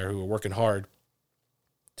down there who are working hard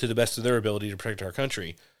to the best of their ability to protect our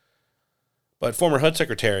country. But former HUD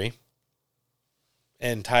Secretary,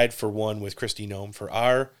 and tied for one with Kristi Noem for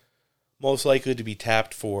our most likely to be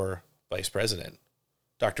tapped for Vice President,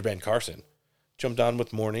 Dr. Ben Carson, jumped on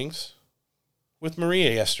with Mornings with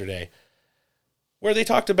Maria yesterday, where they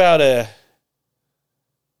talked about a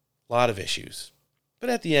lot of issues. But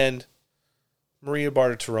at the end, Maria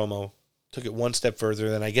Bartiromo took it one step further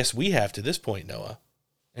than I guess we have to this point, Noah,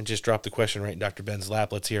 and just dropped the question right in Dr. Ben's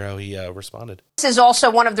lap. Let's hear how he responded. This is also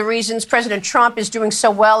one of the reasons President Trump is doing so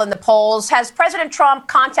well in the polls. Has President Trump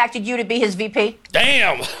contacted you to be his VP?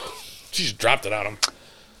 Damn! She just dropped it on him.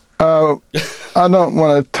 I don't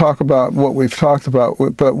want to talk about what we've talked about,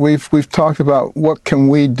 but we've talked about what can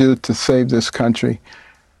we do to save this country,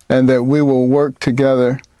 and that we will work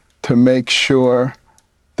together to make sure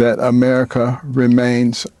that America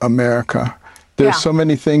remains America. There's so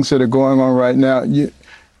many things that are going on right now. You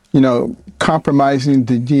know, compromising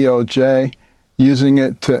the DOJ, using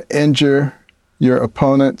it to injure your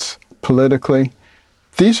opponents politically.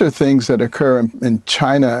 These are things that occur in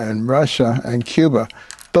China and Russia and Cuba.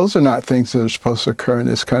 Those are not things that are supposed to occur in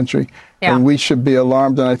this country. Yeah. And we should be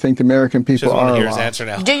alarmed, and I think the American people are alarmed. His answer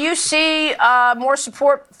now. Do you see more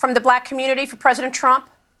support from the black community for President Trump?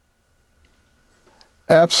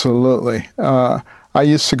 Absolutely. I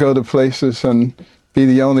used to go to places and be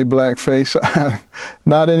the only black face.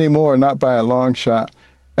 Not anymore, not by a long shot.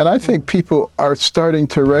 And I think people are starting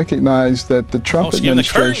to recognize that the Trump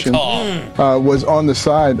administration was on the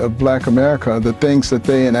side of Black America. The things that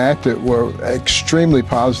they enacted were extremely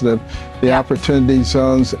positive. The opportunity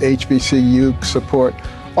zones, HBCU support,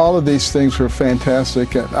 all of these things were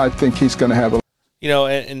fantastic. And I think he's going to have a... You know,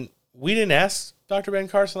 and we didn't ask Dr. Ben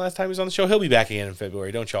Carson last time he was on the show. He'll be back again in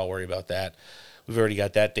February. Don't y'all worry about that. We've already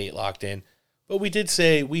got that date locked in. But we did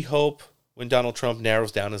say we hope when Donald Trump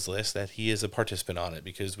narrows down his list that he is a participant on it,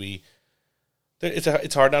 because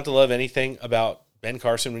it's hard not to love anything about Ben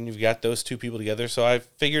Carson when you've got those two people together. So I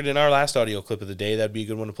figured in our last audio clip of the day, that'd be a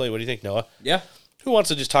good one to play. What do you think, Noah? Yeah. Who wants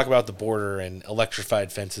to just talk about the border and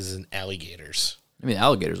electrified fences and alligators? I mean,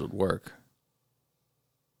 alligators would work.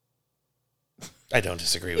 I don't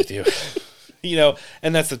disagree with you. You know,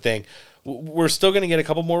 and that's the thing. We're still going to get a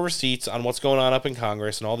couple more receipts on what's going on up in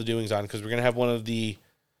Congress and all the doings on, because we're going to have one of the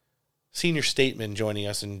senior statesmen joining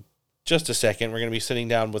us in just a second. We're going to be sitting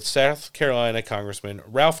down with South Carolina Congressman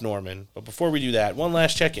Ralph Norman. But before we do that, one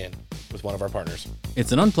last check-in with one of our partners.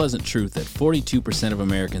 It's an unpleasant truth that 42% of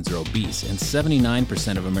Americans are obese and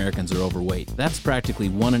 79% of Americans are overweight. That's practically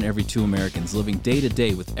 1 in every 2 Americans living day to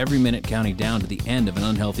day with every minute counting down to the end of an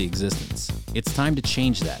unhealthy existence. It's time to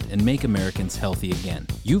change that and make Americans healthy again.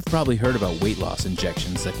 You've probably heard about weight loss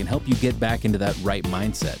injections that can help you get back into that right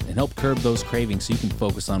mindset and help curb those cravings so you can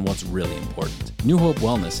focus on what's really important. New Hope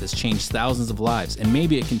Wellness has changed thousands of lives, and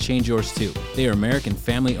maybe it can change yours too. They are American,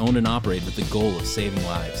 family-owned and operated with the goal of saving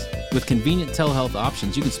lives. With convenient telehealth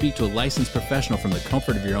options, you can speak to a licensed professional from the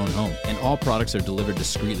comfort of your own home, and all products are delivered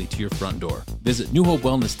discreetly to your front door. Visit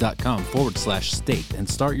newhopewellness.com/state and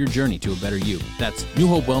start your journey to a better you. That's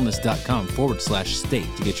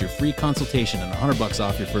newhopewellness.com/state to get your free consultation and $100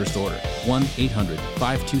 off your first order.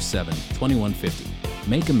 1-800-527-2150.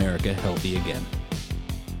 Make America healthy again.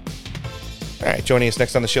 All right, joining us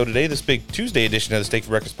next on the show today, this big Tuesday edition of the Steak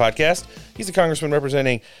for Breakfast podcast, he's the congressman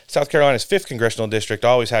representing South Carolina's 5th Congressional District.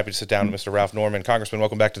 Always happy to sit down with Mr. Ralph Norman. Congressman,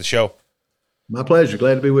 welcome back to the show. My pleasure.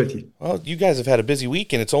 Glad to be with you. Well, you guys have had a busy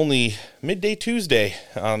week, and it's only midday Tuesday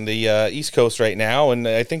on the East Coast right now. And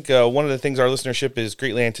I think one of the things our listenership is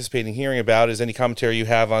greatly anticipating hearing about is any commentary you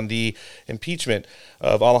have on the impeachment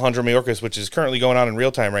of Alejandro Mayorkas, which is currently going on in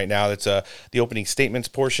real time right now. That's the opening statements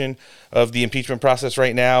portion of the impeachment process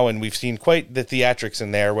right now. And we've seen quite the theatrics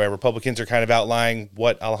in there where Republicans are kind of outlining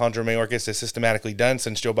what Alejandro Mayorkas has systematically done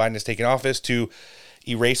since Joe Biden has taken office to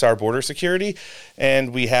erase our border security.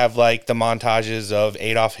 And we have like the montages of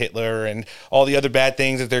Adolf Hitler and all the other bad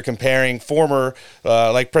things that they're comparing former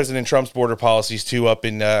like President Trump's border policies to up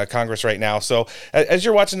in Congress right now. So as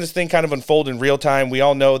you're watching this thing kind of unfold in real time, we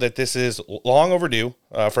all know that this is long overdue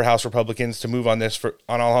for House Republicans to move on this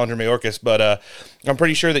on Alejandro Mayorkas. But I'm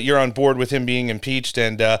pretty sure that you're on board with him being impeached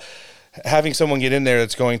and having someone get in there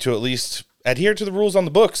that's going to at least adhere to the rules on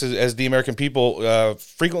the books as the American people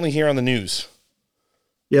frequently hear on the news.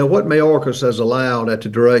 Yeah, what Mayorkas has allowed at the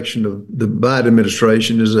direction of the Biden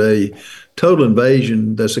administration is a total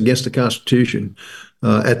invasion that's against the Constitution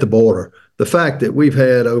at the border. The fact that we've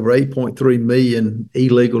had over 8.3 million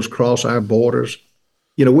illegals cross our borders,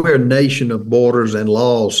 you know, we're a nation of borders and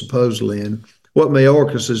laws, supposedly. And what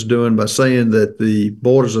Mayorkas is doing by saying that the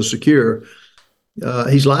borders are secure,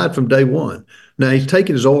 he's lied from day one. Now, he's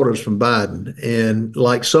taking his orders from Biden. And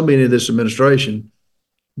like so many of this administration,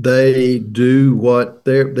 they do what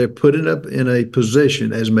they're putting up in a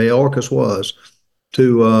position, as Mayorkas was,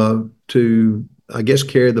 to I guess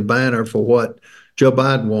carry the banner for what Joe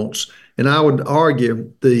Biden wants. And I would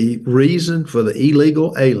argue the reason for the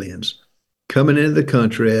illegal aliens coming into the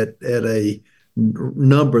country at a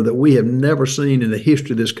number that we have never seen in the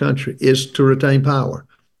history of this country is to retain power.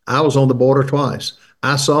 I was on the border twice.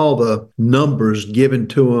 I saw the numbers given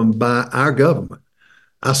to them by our government.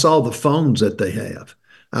 I saw the phones that they have.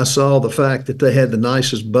 I saw the fact that they had the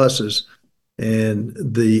nicest buses, and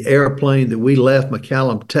the airplane that we left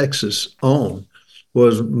McAllen, Texas on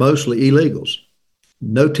was mostly illegals.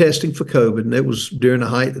 No testing for COVID, and it was during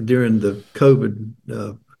the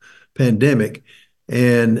COVID pandemic.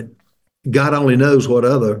 And God only knows what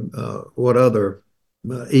other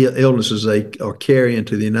illnesses they are carrying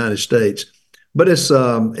to the United States. But it's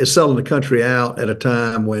selling the country out at a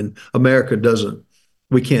time when America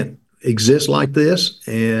we can't exist like this,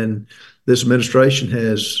 and this administration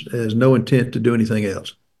has no intent to do anything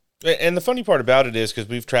else. And the funny part about it is, because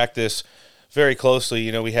we've tracked this very closely,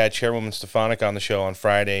 you know, we had Chairwoman Stefanik on the show on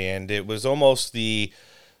Friday, and it was almost the,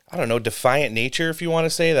 I don't know, defiant nature, if you want to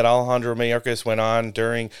say, that Alejandro Mayorkas went on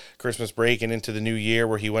during Christmas break and into the new year,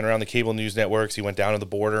 where he went around the cable news networks, he went down to the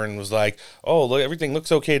border and was like, oh, look, everything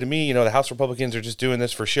looks okay to me. You know, the House Republicans are just doing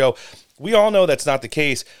this for show. We all know that's not the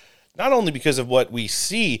case. not only because of what we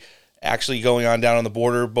see actually going on down on the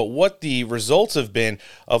border, but what the results have been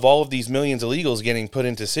of all of these millions of illegals getting put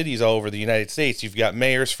into cities all over the United States. You've got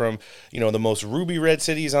mayors from, the most ruby red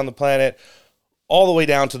cities on the planet, all the way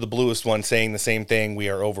down to the bluest one saying the same thing. We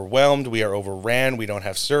are overwhelmed. We are overran. We don't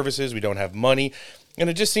have services. We don't have money. And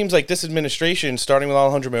it just seems like this administration, starting with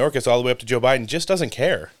Alejandro Mayorkas all the way up to Joe Biden, just doesn't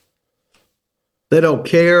care. They don't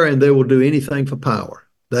care, and they will do anything for power.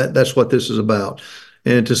 That's what this is about.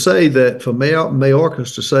 And to say that, for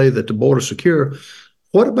Mayorkas to say that the border's secure,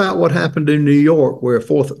 what about what happened in New York, where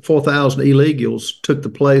 4,000 illegals took the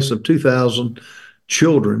place of 2,000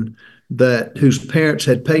 children whose parents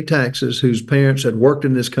had paid taxes, whose parents had worked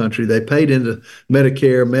in this country, they paid into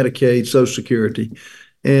Medicare, Medicaid, Social Security,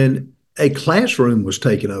 and a classroom was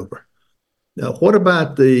taken over. Now, what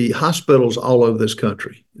about the hospitals all over this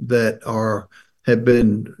country that have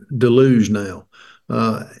been deluged now?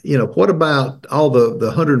 What about all the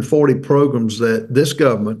 140 programs that this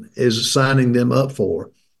government is signing them up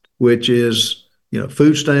for, which is,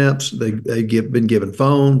 food stamps, they've been given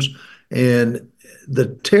phones, and the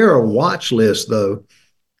terror watch list, though,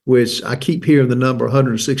 which I keep hearing the number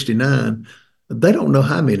 169, they don't know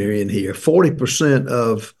how many are in here. 40%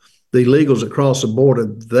 of the illegals across the border,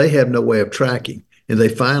 they have no way of tracking, and they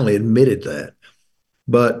finally admitted that.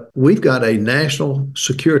 But we've got a national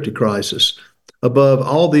security crisis above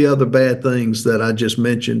all the other bad things that I just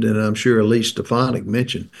mentioned, and I'm sure Elise Stefanik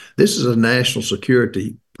mentioned. This is a national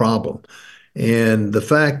security problem. And the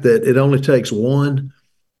fact that it only takes one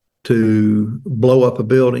to blow up a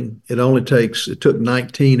building, it took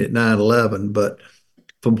 19 at 9/11, but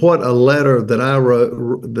from what a letter that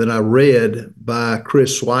I read by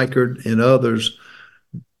Chris Schweikert and others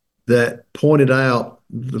that pointed out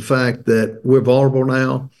the fact that we're vulnerable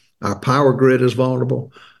now, our power grid is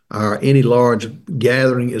vulnerable, any large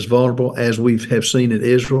gathering is vulnerable, as we have seen in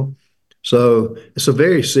Israel. So it's a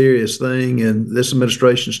very serious thing, and this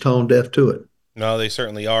administration is tone deaf to it. No, they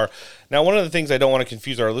certainly are. Now, one of the things I don't want to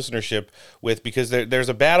confuse our listenership with, because there's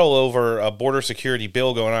a battle over a border security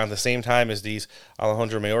bill going on at the same time as these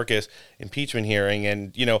Alejandro Mayorkas impeachment hearing,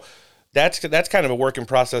 and that's kind of a work in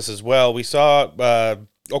process as well. We saw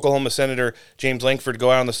Oklahoma Senator James Lankford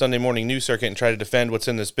go out on the Sunday morning news circuit and try to defend what's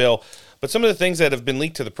in this bill. But some of the things that have been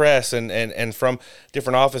leaked to the press and from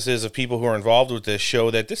different offices of people who are involved with this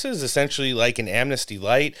show that this is essentially like an amnesty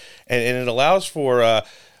light, and it allows for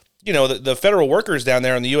the federal workers down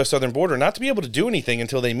there on the U.S. southern border not to be able to do anything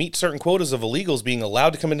until they meet certain quotas of illegals being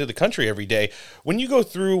allowed to come into the country every day. When you go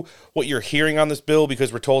through what you're hearing on this bill,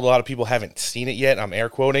 because we're told a lot of people haven't seen it yet, I'm air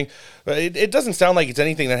quoting, it doesn't sound like it's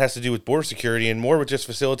anything that has to do with border security and more with just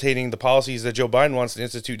facilitating the policies that Joe Biden wants to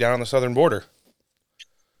institute down on the southern border.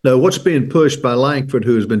 No, what's being pushed by Lankford,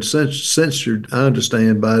 who has been censored, I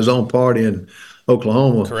understand, by his own party in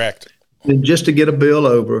Oklahoma. Correct. And just to get a bill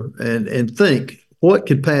over and think, what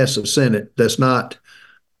could pass the Senate that's not,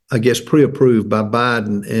 I guess, pre-approved by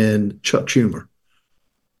Biden and Chuck Schumer?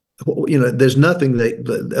 There's nothing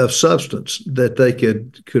of substance that they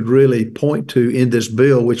could really point to in this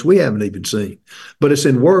bill, which we haven't even seen. But it's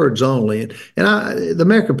in words only. And the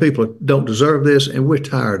American people don't deserve this, and we're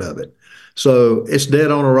tired of it. So it's dead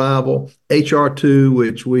on arrival. H.R. 2,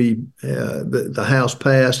 which the House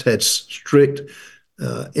passed, had strict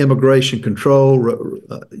immigration control,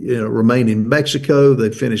 remain in Mexico. They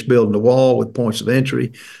finished building the wall with points of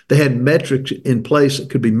entry. They had metrics in place that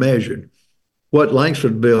could be measured. What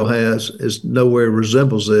Lankford bill has is nowhere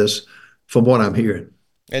resembles this from what I'm hearing.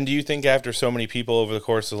 And do you think after so many people over the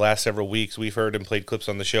course of the last several weeks, we've heard and played clips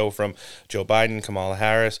on the show from Joe Biden, Kamala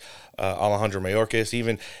Harris, Alejandro Mayorkas,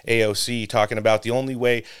 even AOC, talking about the only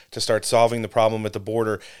way to start solving the problem at the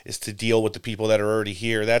border is to deal with the people that are already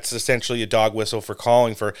here. That's essentially a dog whistle for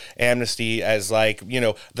calling for amnesty as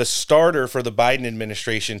the starter for the Biden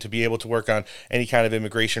administration to be able to work on any kind of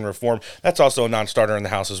immigration reform. That's also a non-starter in the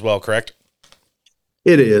House as well, correct?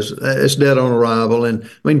 It is. It's dead on arrival. And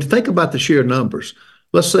think about the sheer numbers.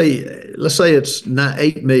 Let's say it's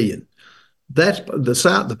 8 million. That's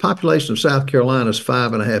the population of South Carolina is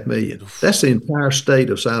 5.5 million. That's the entire state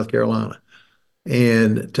of South Carolina.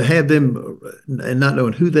 And to have them and not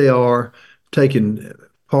knowing who they are, taking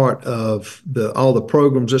part of all the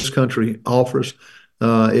programs this country offers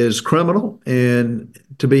is criminal. And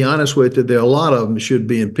to be honest with you, there are a lot of them should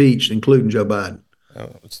be impeached, including Joe Biden.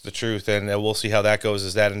 It's the truth, and we'll see how that goes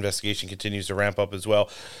as that investigation continues to ramp up as well.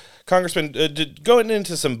 Congressman, going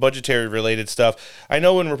into some budgetary-related stuff, I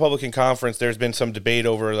know in Republican conference there's been some debate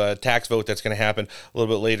over the tax vote that's going to happen a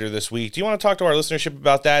little bit later this week. Do you want to talk to our listenership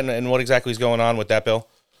about that and what exactly is going on with that bill?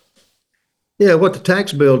 Yeah, what the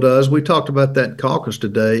tax bill does, we talked about that in caucus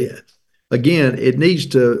today. again, it needs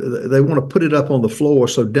to, they want to put it up on the floor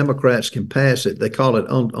so Democrats can pass it. They call it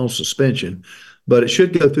on suspension, but it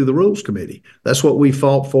should go through the Rules Committee. That's what we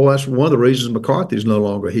fought for. That's one of the reasons McCarthy is no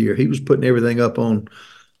longer here. He was putting everything up on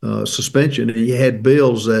suspension, and he had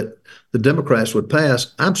bills that the Democrats would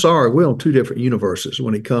pass. I'm sorry, we're on two different universes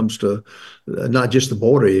when it comes to not just the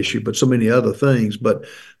border issue, but so many other things. But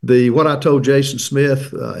what I told Jason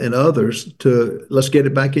Smith and others let's get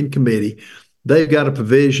it back in committee. They've got a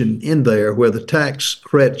provision in there where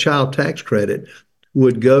the child tax credit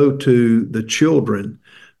would go to the children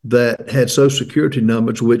that had Social Security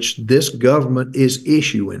numbers, which this government is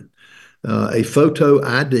issuing. A photo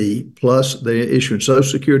ID plus they're issuing Social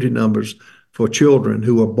Security numbers for children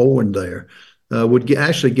who are born there would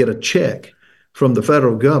actually get a check from the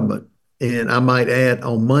federal government. And I might add,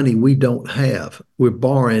 on money we don't have. We're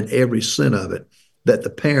borrowing every cent of it that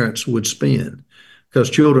the parents would spend, because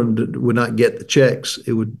children would not get the checks.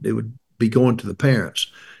 It would be going to the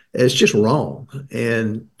parents. It's just wrong.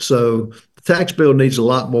 And so the tax bill needs a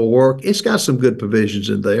lot more work. It's got some good provisions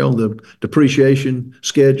in there on the depreciation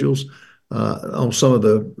schedules, on some of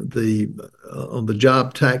on the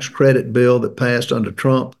job tax credit bill that passed under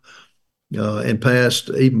Trump and passed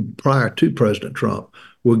even prior to President Trump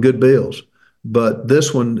were good bills. But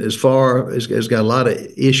this one, has got a lot of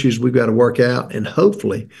issues we've got to work out, and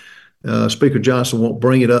hopefully Speaker Johnson won't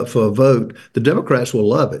bring it up for a vote. The Democrats will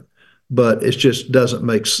love it, but it just doesn't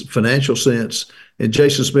make financial sense. And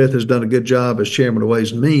Jason Smith has done a good job as chairman of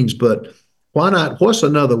Ways and Means, but why not? What's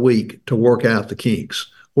another week to work out the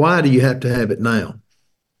kinks? Why do you have to have it now?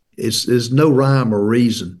 There's no rhyme or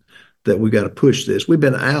reason that we've got to push this. We've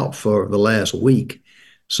been out for the last week.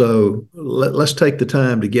 So let's take the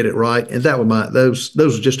time to get it right. And those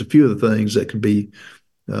are just a few of the things that could be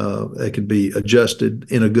adjusted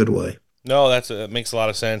in a good way. No, that makes a lot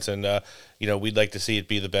of sense, and we'd like to see it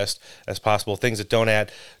be the best as possible. Things that don't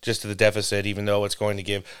add just to the deficit, even though it's going to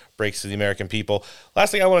give breaks to the American people.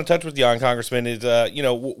 Last thing I want to touch with you on, Congressman, is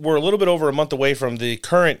we're a little bit over a month away from the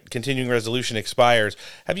current continuing resolution expires.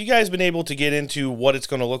 Have you guys been able to get into what it's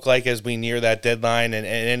going to look like as we near that deadline, and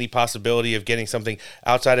any possibility of getting something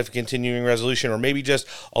outside of a continuing resolution, or maybe just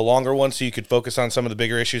a longer one so you could focus on some of the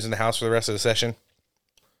bigger issues in the House for the rest of the session?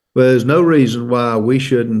 Well, there's no reason why we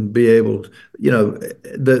shouldn't be able to,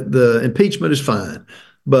 the impeachment is fine,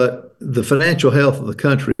 but the financial health of the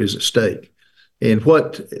country is at stake. And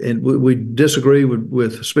we disagree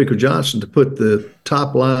with Speaker Johnson to put the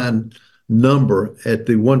top line number at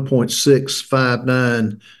the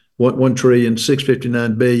 $1.659,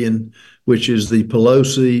 $1,659 billion, which is the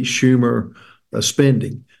Pelosi-Schumer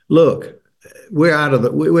spending. Look, we're at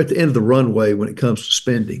the end of the runway when it comes to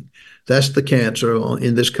spending. That's the cancer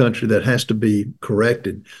in this country that has to be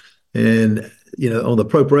corrected. And, on the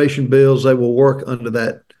appropriation bills, they will work under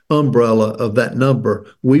that umbrella of that number.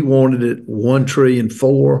 We wanted it $1.4 trillion,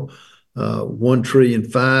 $1.5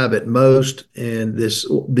 trillion at most. And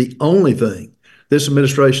the only thing this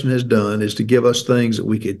administration has done is to give us things that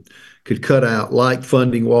we could cut out, like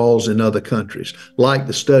funding walls in other countries, like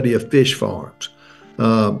the study of fish farms.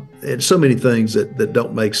 And so many things that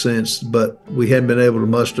don't make sense, but we haven't been able to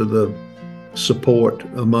muster the support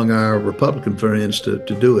among our Republican friends to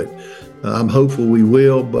do it. I'm hopeful we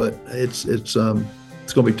will, but it's going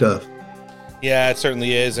to be tough. Yeah, it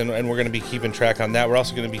certainly is, and we're going to be keeping track on that. We're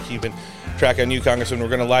also going to be keeping track on you, Congressman. We're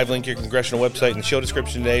going to live link your congressional website in the show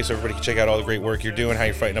description today so everybody can check out all the great work you're doing, how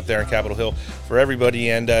you're fighting up there on Capitol Hill for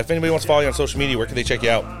everybody. And if anybody wants to follow you on social media, where can they check you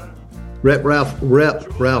out?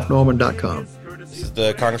 RepRalphNorman.com. This is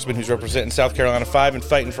the congressman who's representing South Carolina 5 and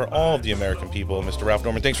fighting for all of the American people, Mr. Ralph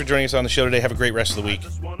Norman. Thanks for joining us on the show today. Have a great rest of the week.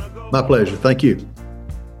 My pleasure. Thank you.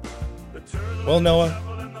 Well,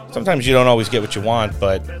 Noah, sometimes you don't always get what you want,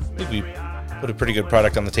 but I think we put a pretty good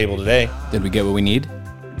product on the table today. Did we get what we need?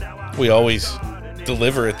 We always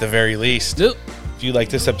deliver at the very least. Yep. If you like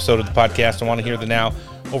this episode of the podcast and want to hear the now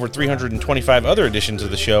over 325 other editions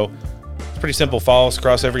of the show, pretty simple. Follow us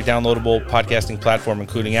across every downloadable podcasting platform,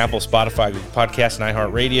 including Apple, Spotify, Google Podcasts, and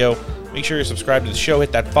iHeartRadio. Make sure you're subscribed to the show.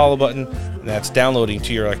 Hit that follow button, and that's downloading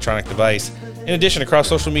to your electronic device. In addition, across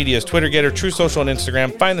social medias, Twitter, Getter, True Social, and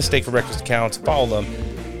Instagram, find the Steak for Breakfast accounts, follow them,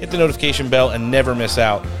 hit the notification bell, and never miss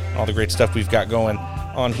out on all the great stuff we've got going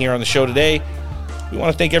on here on the show today. We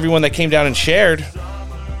want to thank everyone that came down and shared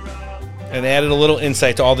and added a little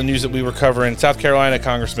insight to all the news that we were covering. South Carolina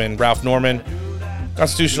Congressman Ralph Norman,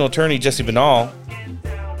 Constitutional Attorney Jesse Binnall,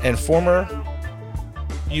 and former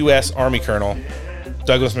U.S. Army Colonel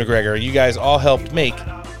Douglas Macgregor. You guys all helped make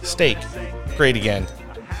Steak great again.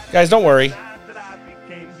 Guys, don't worry.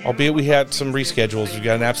 Albeit we had some reschedules, we've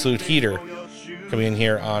got an absolute heater coming in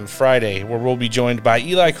here on Friday, where we'll be joined by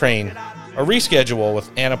Eli Crane, a reschedule with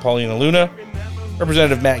Anna Paulina Luna,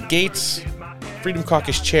 Representative Matt Gaetz, Freedom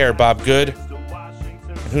Caucus Chair Bob Good,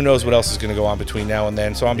 and who knows what else is going to go on between now and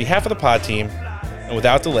then. So on behalf of the pod team, and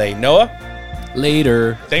without delay, Noah,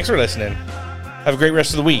 later. Thanks for listening. Have a great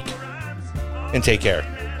rest of the week, and take care.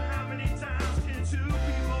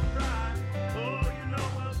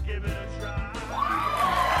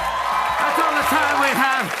 That's all the time we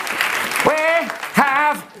have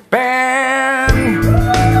been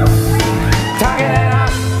talking it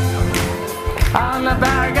up on the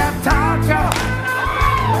Barry Gap Talk Show,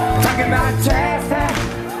 talking about Chester,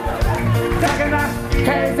 talking about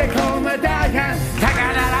crazy cool medallions, talking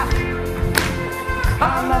it up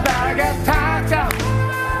on the Barry Gap Talk Show,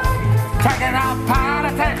 talking about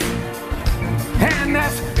politics in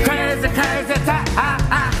this crazy time.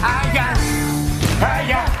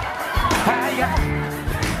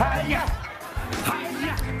 Yeah.